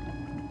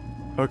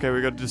 Okay,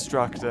 we got to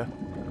distract her.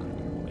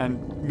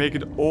 And make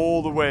it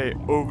all the way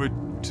over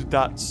to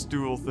that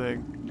stool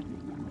thing.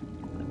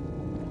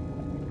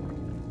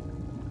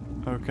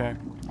 Okay.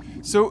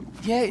 So,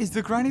 yeah, is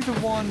the granny the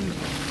one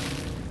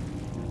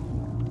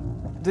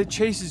that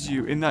chases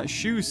you in that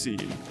shoe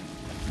scene?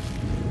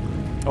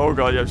 Oh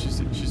god, yeah, she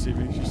see me, she see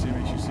me, she see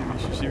me, she see me,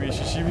 she see me,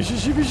 she see me, she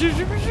see me, she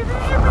see me, she see me.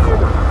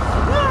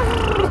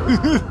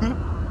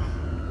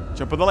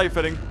 Jump on the light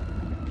fitting.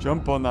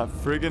 Jump on that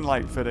friggin'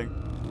 light fitting.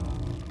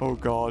 Oh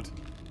god.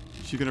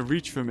 Is she gonna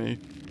reach for me?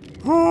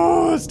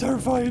 Oh, it's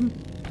terrifying.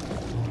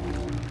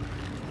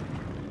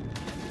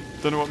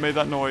 Don't know what made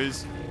that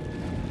noise.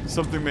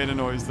 Something made a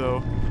noise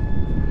though.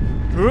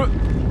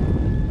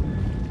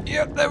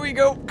 Yep, there we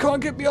go.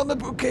 Can't get me on the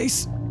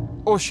bookcase.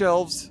 Or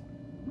shelves.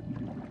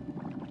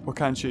 Or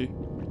can she?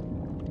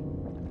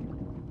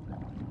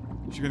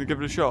 Is she gonna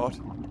give it a shot?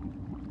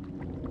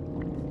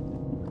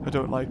 I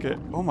don't like it.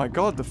 Oh my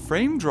god, the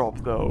frame drop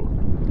though.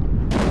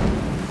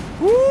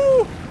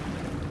 Woo!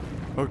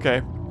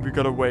 Okay, we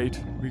gotta wait.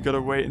 We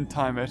gotta wait and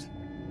time it.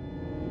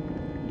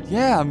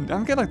 Yeah, I'm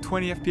getting like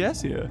 20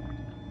 FPS here.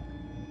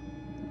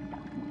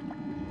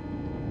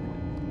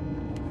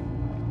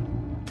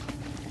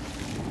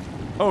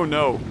 Oh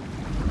no.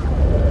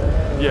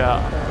 Yeah,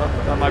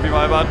 that might be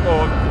my bad.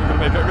 Oh, I'm gonna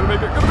make it, I'm gonna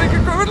make it, I'm gonna make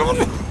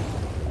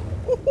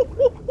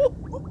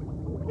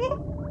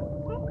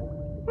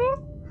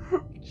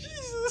it,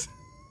 Jesus.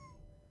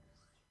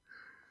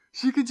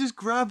 She could just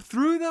grab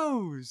through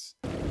those.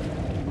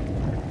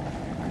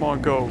 Come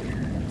on, go.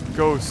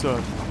 Go,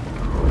 son.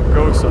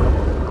 Go, son.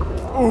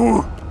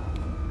 Ooh.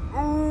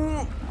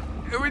 Ooh.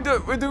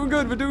 We're doing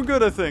good. We're doing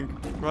good, I think.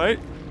 Right?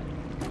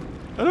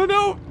 I don't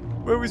know.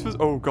 Where are we supposed...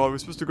 Oh, God. We're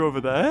supposed to go over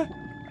there?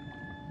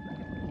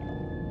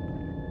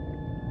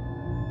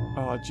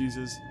 Oh,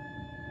 Jesus.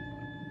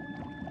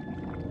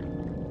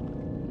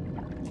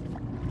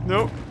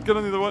 No. Get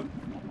on the other one.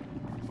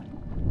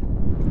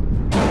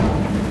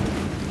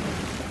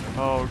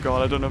 Oh,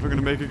 God. I don't know if we're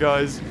going to make it,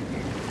 guys.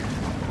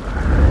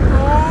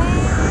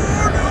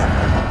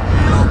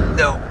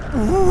 No!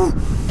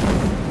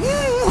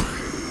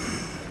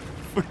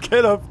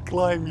 Get up,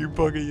 climb, you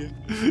bugger, you.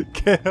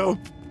 Get up.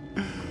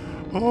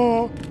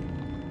 Oh.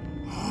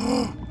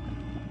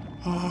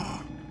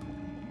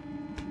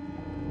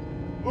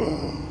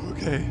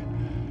 Okay.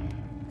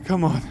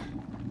 Come on.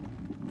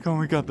 Come on,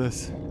 we got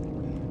this.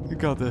 We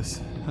got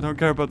this. I don't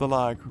care about the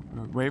lag.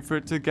 Wait for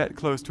it to get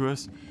close to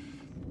us.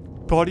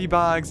 Body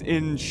bags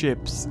in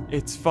ships.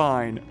 It's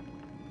fine.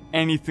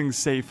 Anything's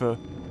safer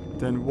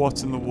than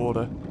what's in the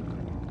water.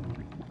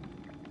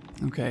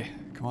 Okay,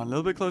 come on, a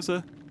little bit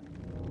closer.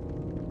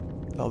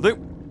 That'll do.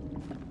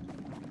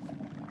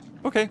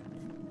 Okay,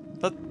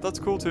 that's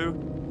cool too.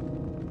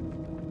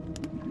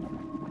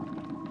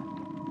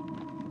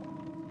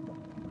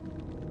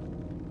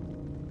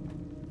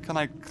 Can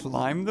I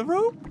climb the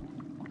rope?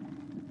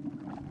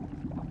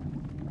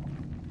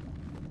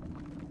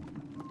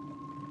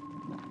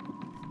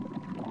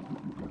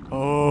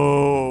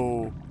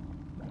 Oh,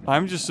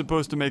 I'm just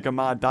supposed to make a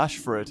mad dash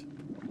for it.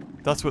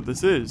 That's what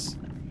this is.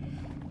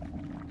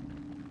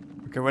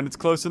 Okay, when it's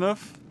close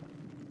enough.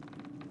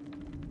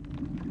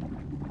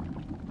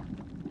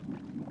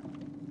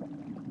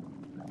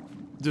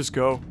 Just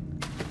go.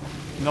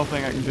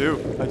 Nothing I can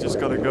do. I just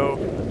gotta go.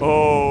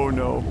 Oh,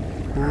 no.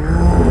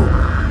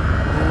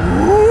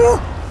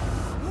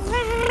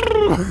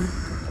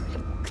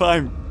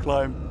 Climb,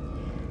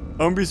 climb.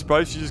 I won't be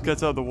surprised if she just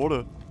gets out of the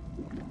water.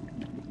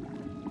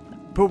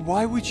 But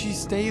why would she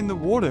stay in the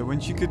water when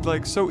she could,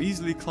 like, so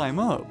easily climb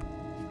up?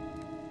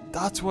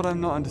 That's what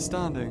I'm not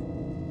understanding.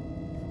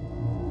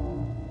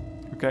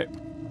 Okay.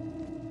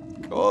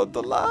 God,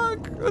 the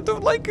lag. I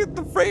don't like it.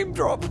 The frame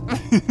drop.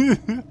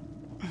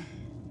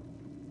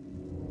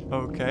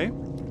 Okay.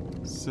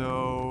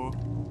 So,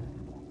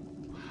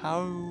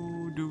 how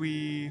do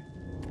we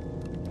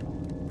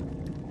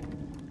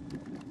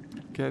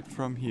get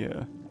from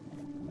here?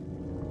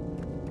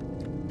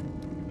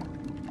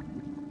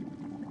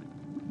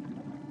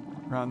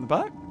 Around the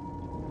back?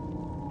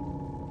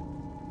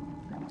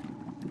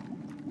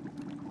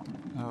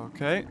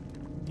 Okay.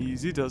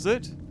 Easy does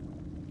it.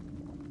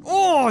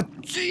 Oh,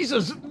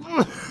 Jesus!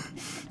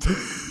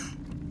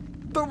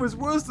 That was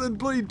worse than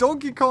bloody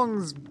Donkey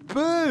Kong's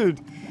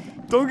bird!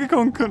 Donkey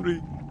Kong Country.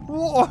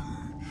 Whoa!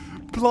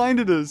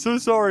 Blinded us. So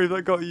sorry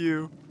that got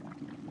you.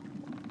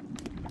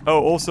 Oh,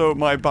 also,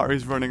 my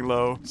battery's running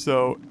low,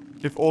 so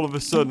if all of a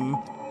sudden...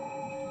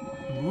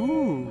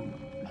 Ooh.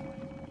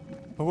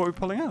 Oh, what are we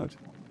pulling out?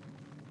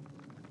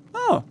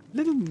 Oh,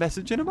 little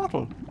message in a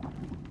bottle.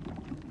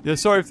 Yeah,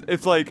 sorry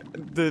if like,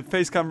 the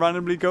face cam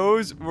randomly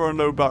goes. We're on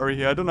low battery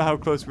here. I don't know how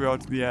close we are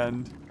to the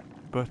end.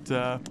 But,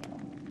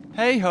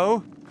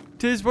 hey-ho.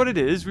 'Tis what it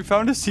is. We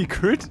found a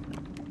secret.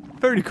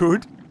 Very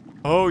good.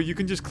 Oh, you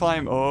can just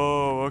climb.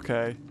 Oh,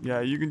 okay.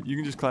 Yeah, you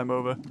can just climb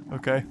over.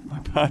 Okay, my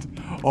bad.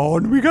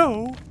 On we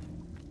go.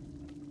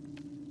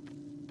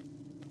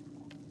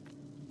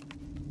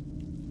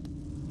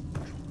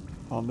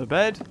 On the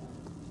bed.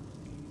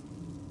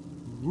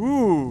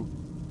 Ooh,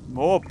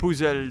 more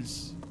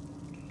puzzles.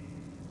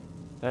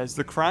 There's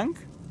the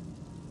crank.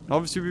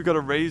 Obviously, we've got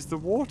to raise the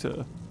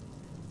water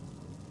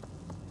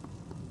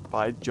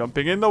by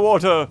jumping in the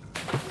water.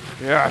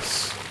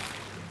 Yes.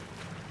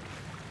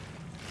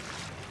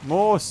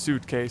 More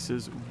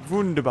suitcases.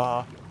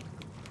 Wunderbar.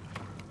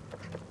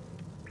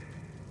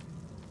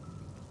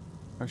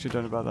 Actually,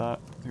 don't know about that.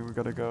 I think we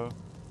gotta go.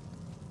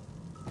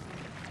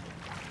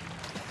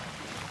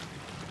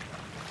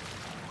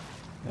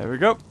 There we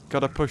go.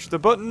 Gotta push the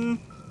button.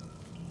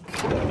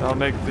 That'll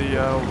make the,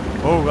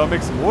 oh, that'll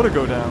make some water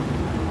go down.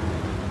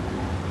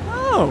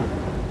 Oh.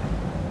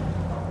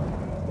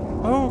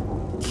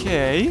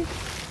 Okay.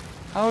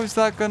 How is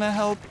that gonna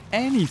help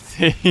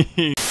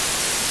anything?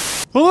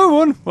 Hello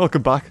everyone,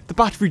 welcome back. The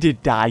battery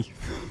did die.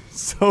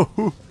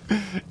 So,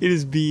 it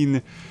has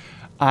been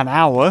an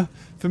hour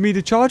for me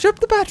to charge up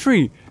the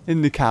battery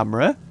in the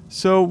camera.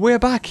 So, we're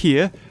back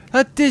here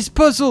at this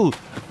puzzle,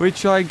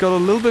 which I got a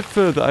little bit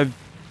further. I've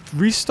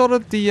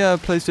restarted the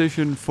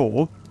PlayStation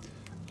 4.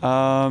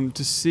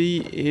 to see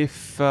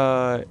if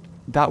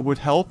that would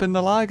help in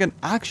the lag, and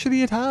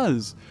actually it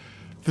has.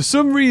 For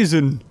some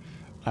reason,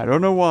 I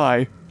don't know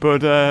why,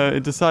 but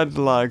it decided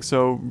to lag,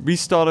 so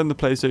restarting the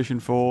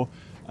PlayStation 4.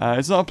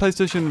 It's not a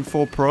PlayStation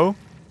 4 Pro,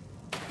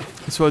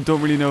 so I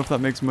don't really know if that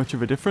makes much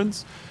of a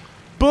difference.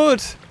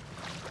 But,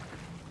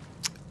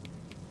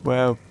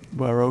 well,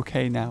 we're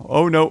okay now.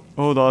 Oh no,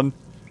 hold on.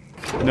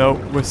 No,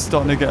 we're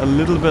starting to get a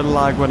little bit of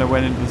lag when I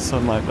went into the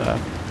sunlight there.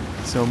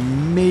 So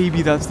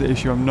maybe that's the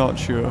issue, I'm not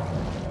sure.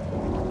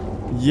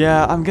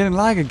 Yeah, I'm getting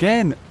lag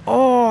again.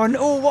 Oh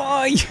no,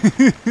 why?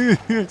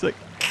 It's like,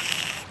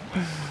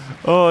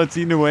 oh, it's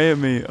eating away at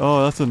me.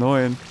 Oh, that's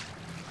annoying.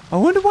 I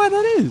wonder why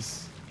that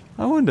is.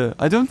 I wonder.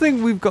 I don't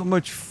think we've got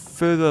much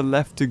further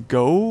left to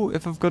go,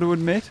 if I've got to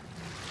admit,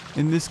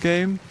 in this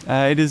game.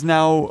 It is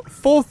now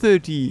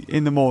 4:30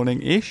 in the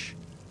morning-ish.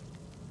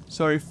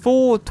 Sorry,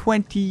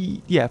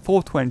 4:20. Yeah,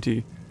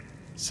 4:20.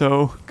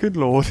 So, good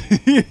lord.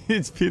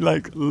 It's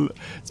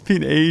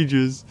been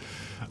ages.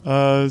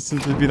 Since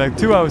it's been like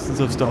 2 hours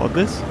since I've started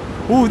this.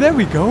 Oh, there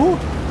we go.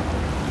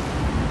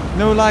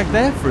 No lag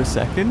there for a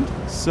second.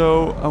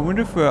 So, I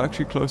wonder if we're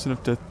actually close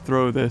enough to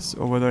throw this,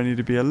 or whether I need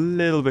to be a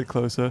little bit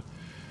closer.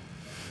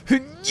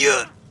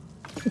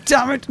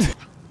 Damn it!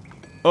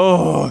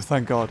 Oh,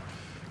 thank God.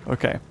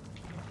 Okay.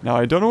 Now,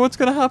 I don't know what's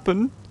going to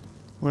happen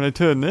when I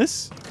turn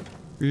this.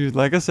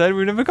 Like I said,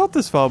 we never got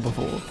this far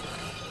before.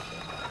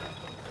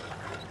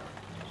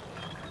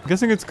 I'm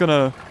guessing it's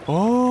gonna...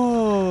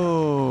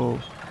 Oh!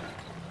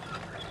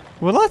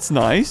 Well, that's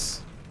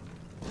nice.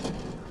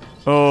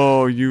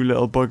 Oh, you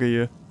little bugger,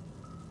 you.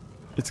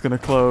 It's gonna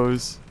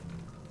close.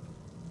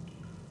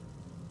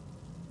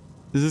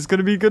 Is this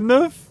gonna be good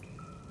enough?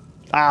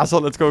 Ah, so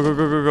let's go, go,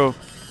 go, go, go.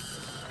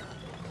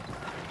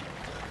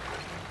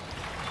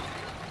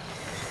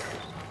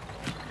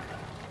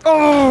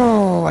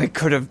 Oh, I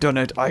could have done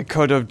it. I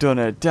could have done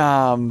it.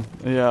 Damn.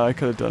 Yeah, I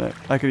could have done it.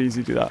 I could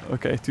easily do that.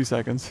 Okay, 2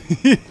 seconds.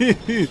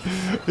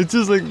 It's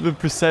just like the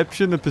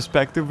perception, the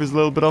perspective was a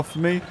little bit off for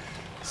me.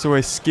 So I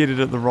skidded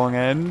at the wrong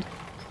end.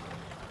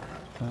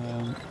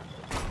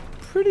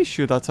 Pretty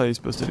sure that's how you're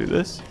supposed to do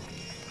this.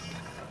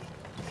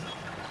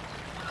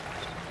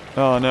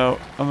 Oh no,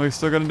 am I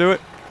still gonna do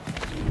it?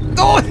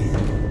 Oh!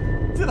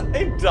 Did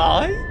I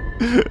die?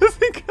 I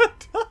think I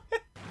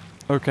died.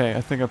 Okay,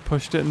 I think I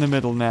pushed it in the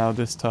middle now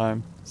this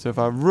time. So if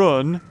I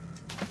run...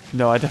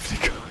 No, I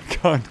definitely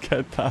can't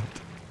get that.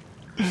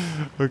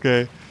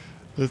 Okay,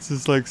 let's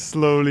just like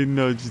slowly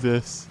nudge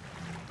this.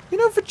 You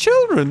know, for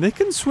children, they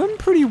can swim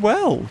pretty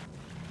well.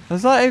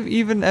 Has that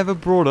even ever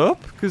brought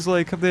up? Because,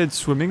 like, have they had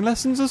swimming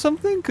lessons or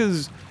something?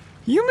 Because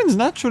humans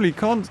naturally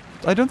can't...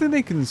 I don't think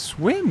they can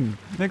swim.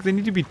 Like, they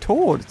need to be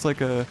taught. It's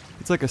like a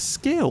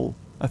skill,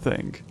 I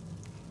think.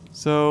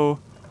 So...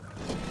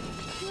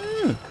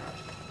 Yeah.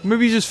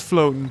 Maybe he's just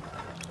floating.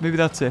 Maybe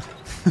that's it.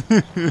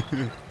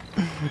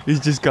 He's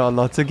just got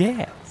lots of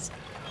gas.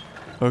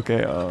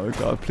 Okay, oh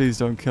God, please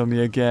don't kill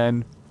me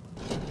again.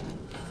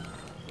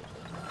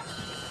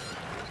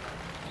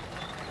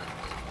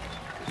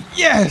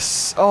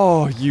 Yes!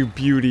 Oh, you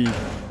beauty.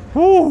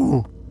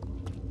 Woo!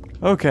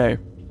 Okay.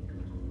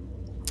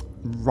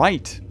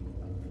 Right.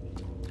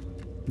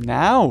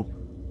 Now.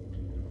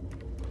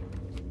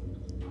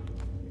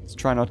 Let's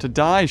try not to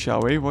die,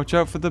 shall we? Watch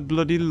out for the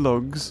bloody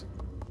lugs.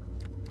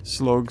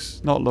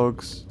 Slugs, not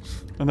lugs.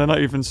 And they're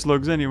not even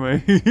slugs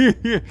anyway.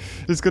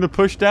 It's gonna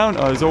push down.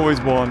 Oh, there's always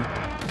one.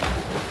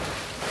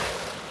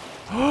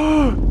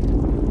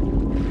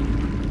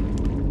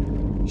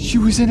 She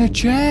was in a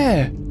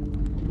chair.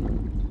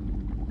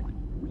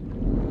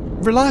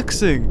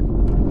 Relaxing.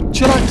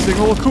 Chillaxing,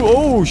 all cool.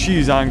 Oh,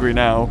 she's angry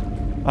now.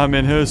 I'm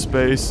in her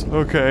space.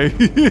 Okay.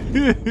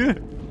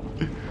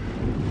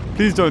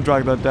 Please don't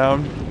drag that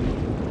down.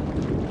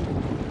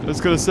 I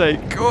was gonna say,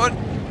 go on.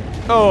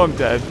 Oh, I'm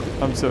dead.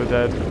 I'm so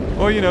dead.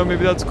 Or, you know,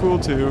 maybe that's cool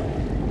too.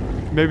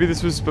 Maybe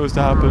this was supposed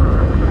to happen.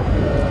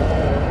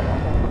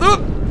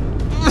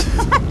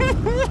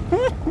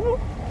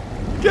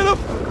 Get up!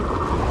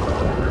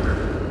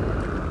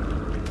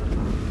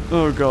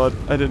 Oh God,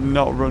 I did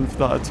not run for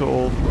that at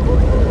all.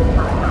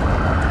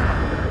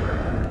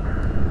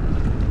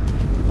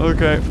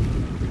 Okay.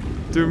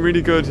 Doing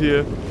really good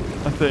here,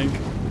 I think.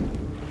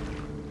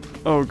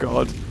 Oh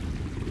God.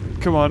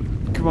 Come on.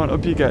 Come on,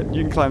 up you get.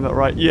 You can climb that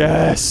right.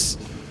 Yes!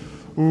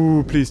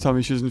 Ooh, please tell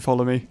me she doesn't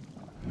follow me.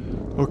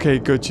 Okay,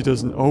 good, she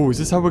doesn't. Oh, is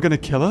this how we're gonna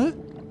kill her?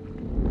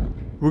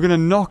 We're gonna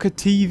knock a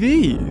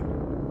TV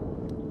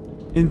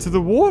into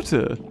the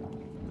water.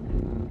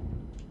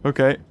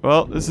 Okay,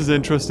 well, this is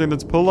interesting.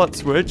 Let's pull that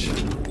switch.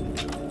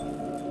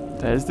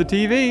 There's the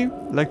TV.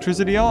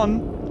 Electricity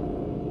on.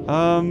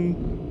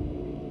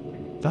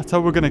 That's how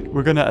we're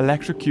gonna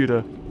electrocute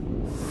her.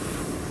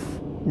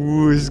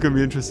 Ooh, this is gonna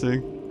be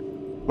interesting.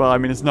 Well, I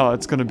mean, it's not.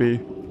 It's gonna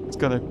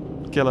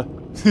kill her.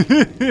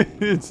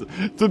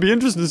 It'll be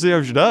interesting to see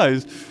how she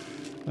dies.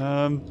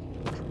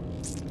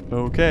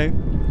 Okay.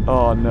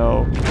 Oh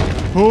no.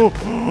 Oh,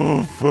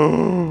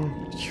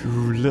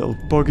 you little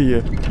bugger,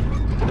 you.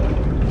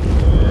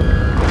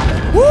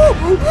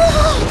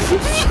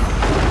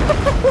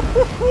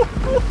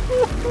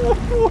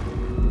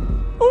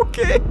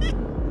 Okay.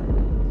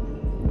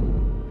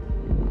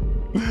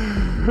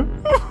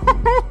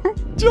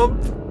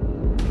 Jump.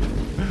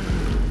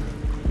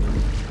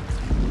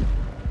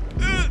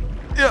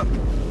 Yeah.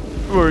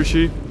 Where is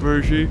she? Where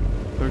is she?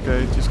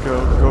 Okay, just go.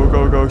 Go,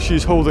 go, go.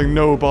 She's holding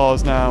no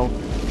bars now.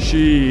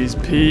 She's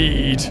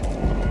peed.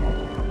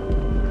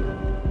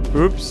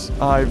 Oops.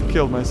 I've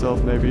killed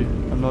myself, maybe.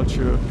 I'm not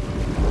sure.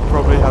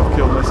 Probably have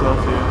killed myself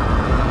here.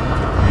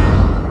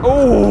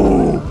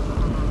 Oh!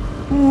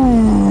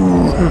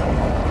 Ooh.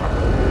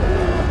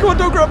 Come on,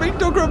 don't grab me!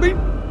 Don't grab me!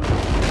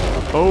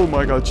 Oh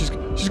my god, she's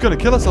gonna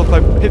kill herself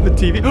by hitting the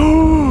TV.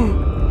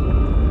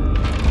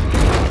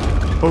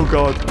 Oh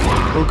god.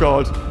 Oh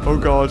god. Oh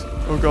god.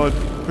 Oh god.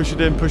 Push it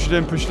in, push it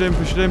in, push it in,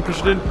 push it in,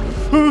 push it in.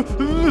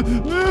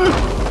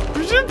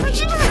 Push it in,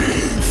 push it in.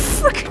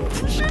 Freaking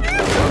push it in.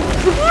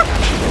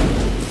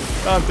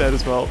 I'm dead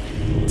as well.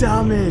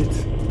 Damn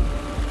it.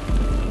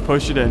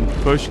 Push it in,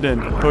 push it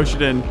in, push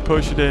it in,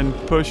 push it in,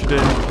 push it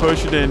in,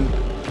 push it in,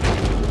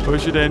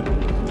 push it in.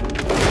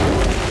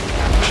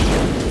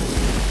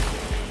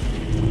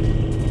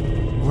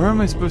 Where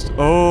am I supposed to?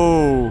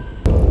 Oh.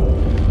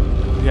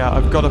 Yeah,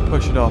 I've got to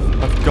push it off.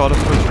 I've got to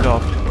push it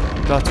off.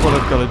 That's what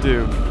I've got to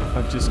do.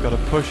 I've just got to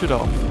push it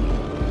off.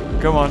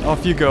 Come on,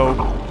 off you go.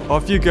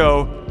 Off you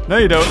go. No,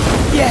 you don't.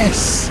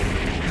 Yes!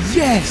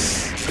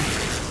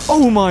 Yes!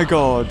 Oh my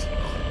god.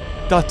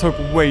 That took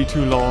way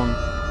too long.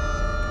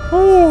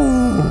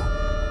 Oh.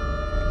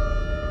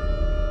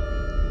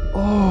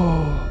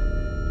 Oh.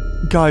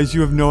 Guys,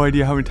 you have no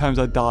idea how many times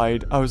I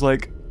died. I was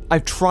like,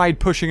 I've tried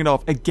pushing it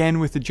off again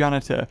with the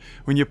janitor.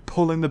 When you're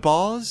pulling the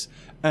bars,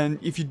 and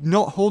if you're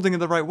not holding it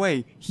the right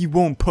way, he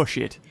won't push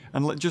it.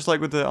 And just like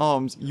with the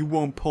arms, you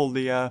won't pull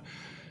the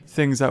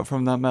things out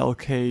from that metal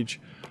cage.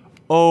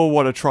 Oh,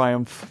 what a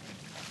triumph.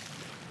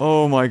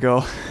 Oh my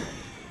god.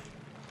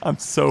 I'm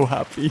so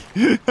happy.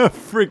 I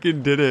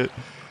freaking did it.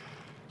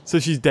 So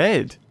she's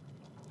dead.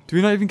 Do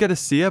we not even get to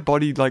see her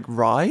body, like,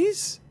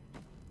 rise?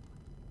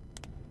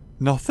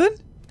 Nothing?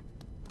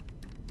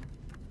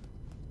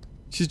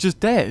 She's just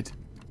dead.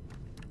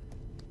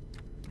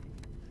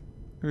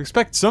 I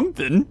expect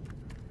something.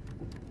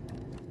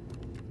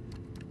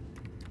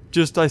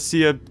 Just I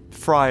see her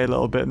fry a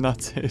little bit and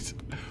that's it.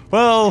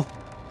 Well,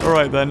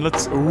 alright then,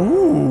 let's...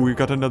 Ooh, we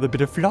got another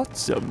bit of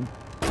flotsam.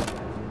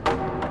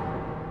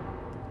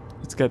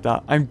 Let's get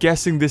that. I'm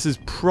guessing this is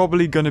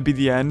probably going to be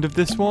the end of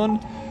this one.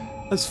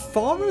 As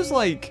far as,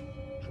 like,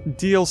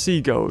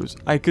 DLC goes,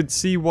 I could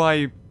see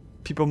why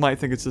people might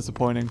think it's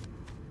disappointing.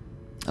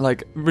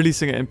 Like,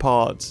 releasing it in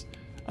parts.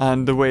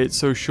 And the way it's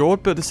so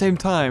short, but at the same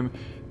time,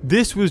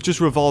 this was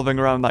just revolving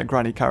around that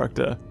granny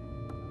character.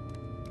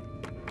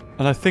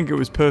 And I think it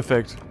was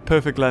perfect.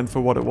 Perfect length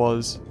for what it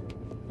was.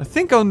 I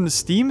think on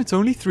Steam it's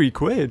only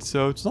 £3,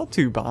 so it's not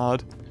too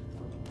bad.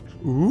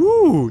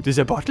 Ooh, there's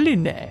a bottle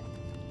in there.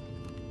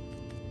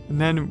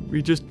 And then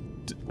we just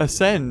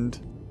ascend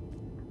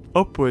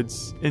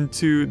upwards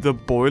into the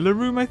boiler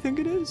room, I think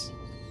it is.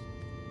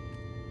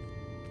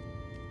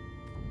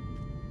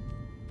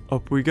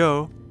 Up we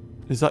go.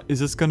 Is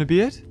this gonna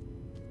be it?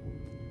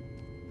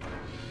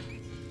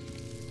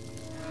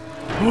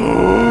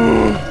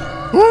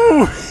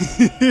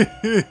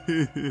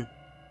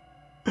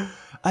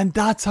 And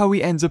that's how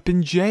he ends up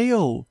in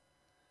jail.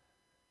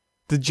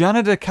 The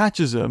janitor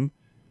catches him.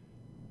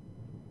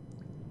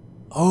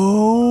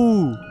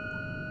 Oh.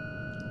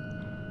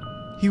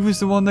 He was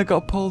the one that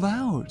got pulled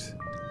out.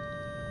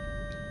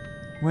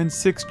 When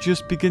 6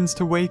 just begins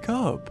to wake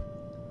up.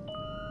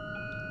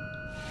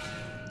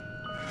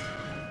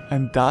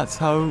 And that's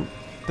how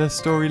their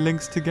story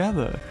links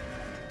together.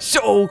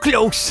 So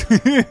close!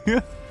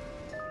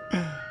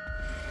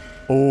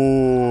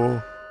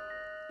 Oh.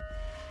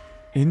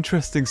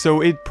 Interesting. So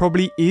it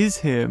probably is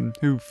him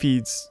who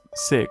feeds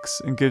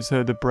 6 and gives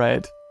her the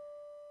bread.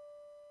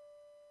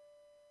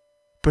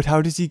 But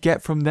how does he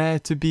get from there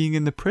to being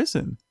in the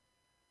prison?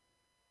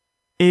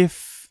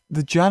 If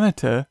the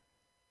janitor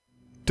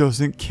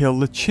doesn't kill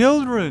the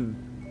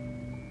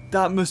children.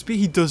 That must be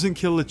he doesn't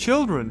kill the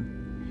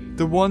children.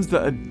 The ones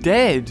that are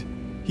dead,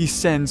 he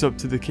sends up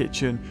to the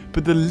kitchen.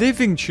 But the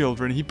living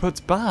children, he puts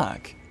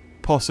back.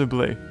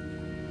 Possibly.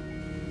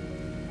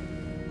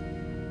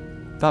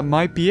 That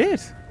might be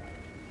it.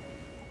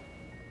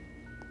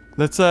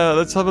 Let's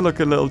have a look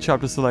at little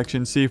chapter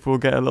selection, see if we'll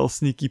get a little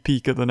sneaky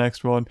peek at the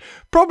next one.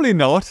 Probably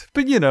not,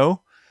 but you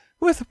know,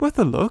 worth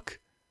a look.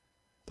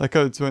 Like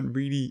how it went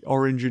really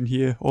orange in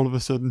here all of a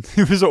sudden.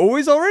 It was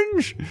always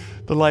orange!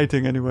 The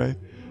lighting anyway.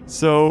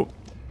 So,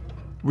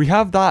 we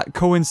have that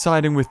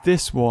coinciding with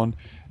this one.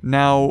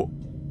 Now,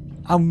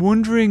 I'm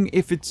wondering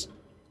if it's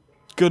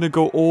gonna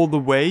go all the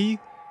way.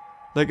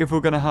 Like if we're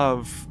gonna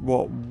have,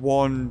 what,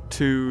 1,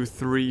 2,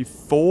 3,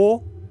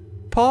 4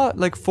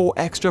 like 4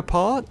 extra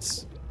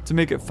parts to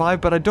make it 5,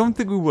 but I don't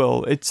think we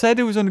will. It said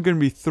it was only gonna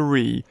be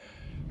 3.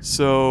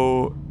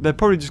 So, they're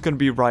probably just gonna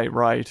be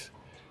right.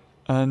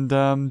 And,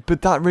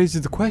 but that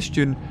raises the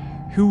question,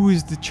 who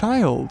was the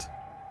child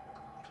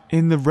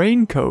in the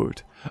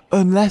raincoat?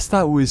 Unless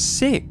that was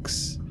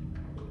 6.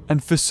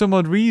 and for some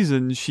odd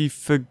reason she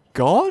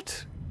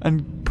forgot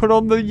and put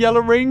on the yellow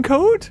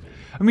raincoat.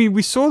 I mean,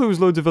 we saw there was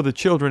loads of other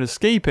children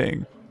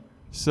escaping,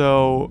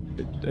 so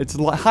it's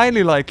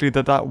highly likely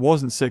that that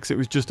wasn't Six, it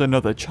was just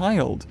another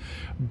child.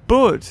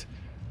 But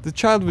the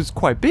child was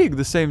quite big,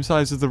 the same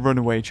size as the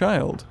runaway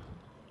child.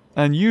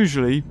 And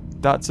usually,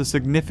 that's a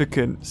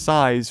significant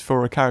size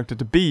for a character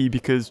to be,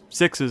 because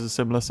Six is a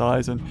similar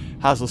size and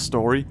has a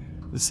story,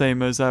 the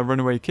same as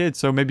Runaway Kid.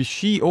 So maybe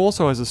she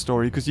also has a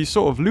story, because you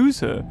sort of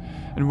lose her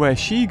and where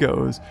she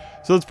goes.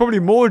 So there's probably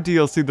more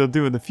DLC they'll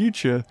do in the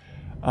future.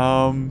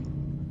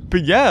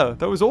 But yeah,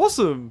 that was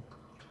awesome.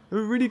 It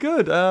was really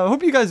good. I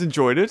hope you guys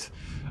enjoyed it.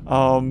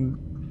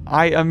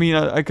 I mean,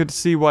 I could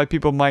see why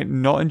people might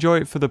not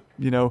enjoy it for the,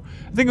 you know,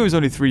 I think it was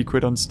only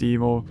 £3 on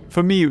Steam, or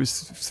for me it was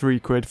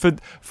 £3.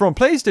 For on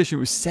PlayStation it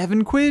was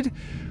 £7.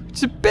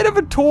 It's a bit of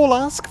a tall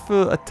ask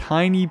for a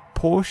tiny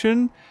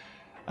portion.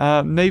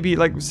 Maybe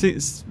like,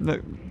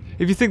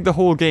 if you think the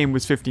whole game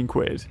was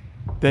 £15,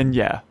 then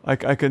yeah,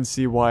 I can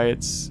see why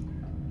it's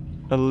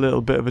a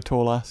little bit of a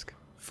tall ask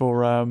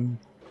for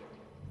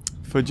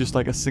just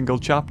like a single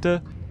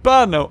chapter.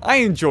 But no, I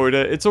enjoyed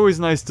it. It's always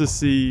nice to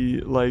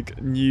see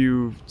like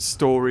new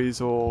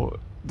stories or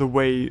the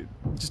way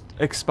just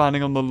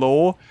expanding on the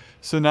lore.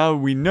 So now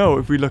we know,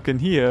 if we look in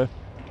here,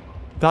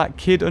 that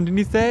kid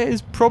underneath there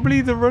is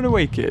probably the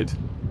Runaway Kid,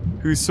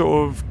 who's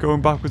sort of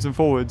going backwards and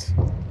forwards.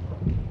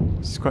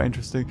 Which is quite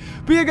interesting.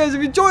 But yeah, guys,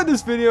 if you enjoyed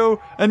this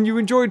video and you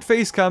enjoyed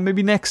Facecam,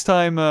 maybe next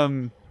time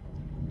and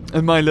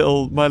my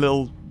little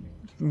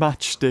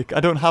matchstick. I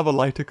don't have a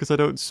lighter because I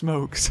don't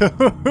smoke, so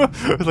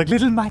it's like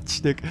little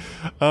matchstick.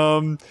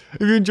 If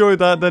you enjoyed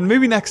that, then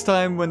maybe next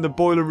time when the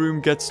boiler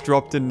room gets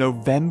dropped in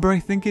November, I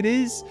think it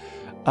is,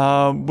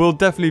 we'll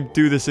definitely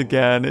do this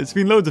again. It's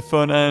been loads of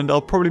fun, and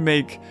I'll probably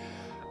make...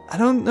 I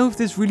don't know if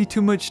there's really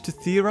too much to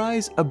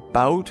theorize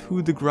about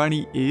who the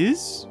granny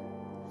is.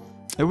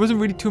 There wasn't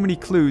really too many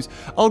clues.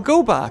 I'll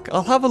go back,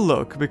 I'll have a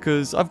look,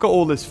 because I've got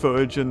all this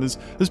footage, and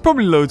there's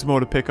probably loads more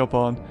to pick up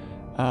on.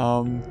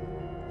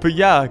 But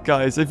yeah,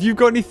 guys, if you've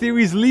got any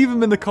theories, leave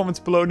them in the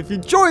comments below. And if you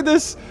enjoyed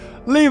this,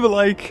 leave a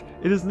like.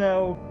 It is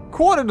now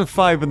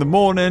 4:45 in the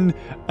morning.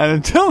 And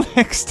until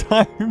next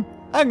time,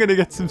 I'm going to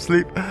get some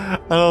sleep.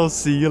 And I'll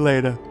see you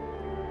later.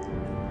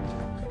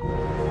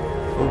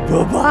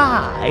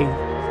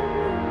 Bye-bye.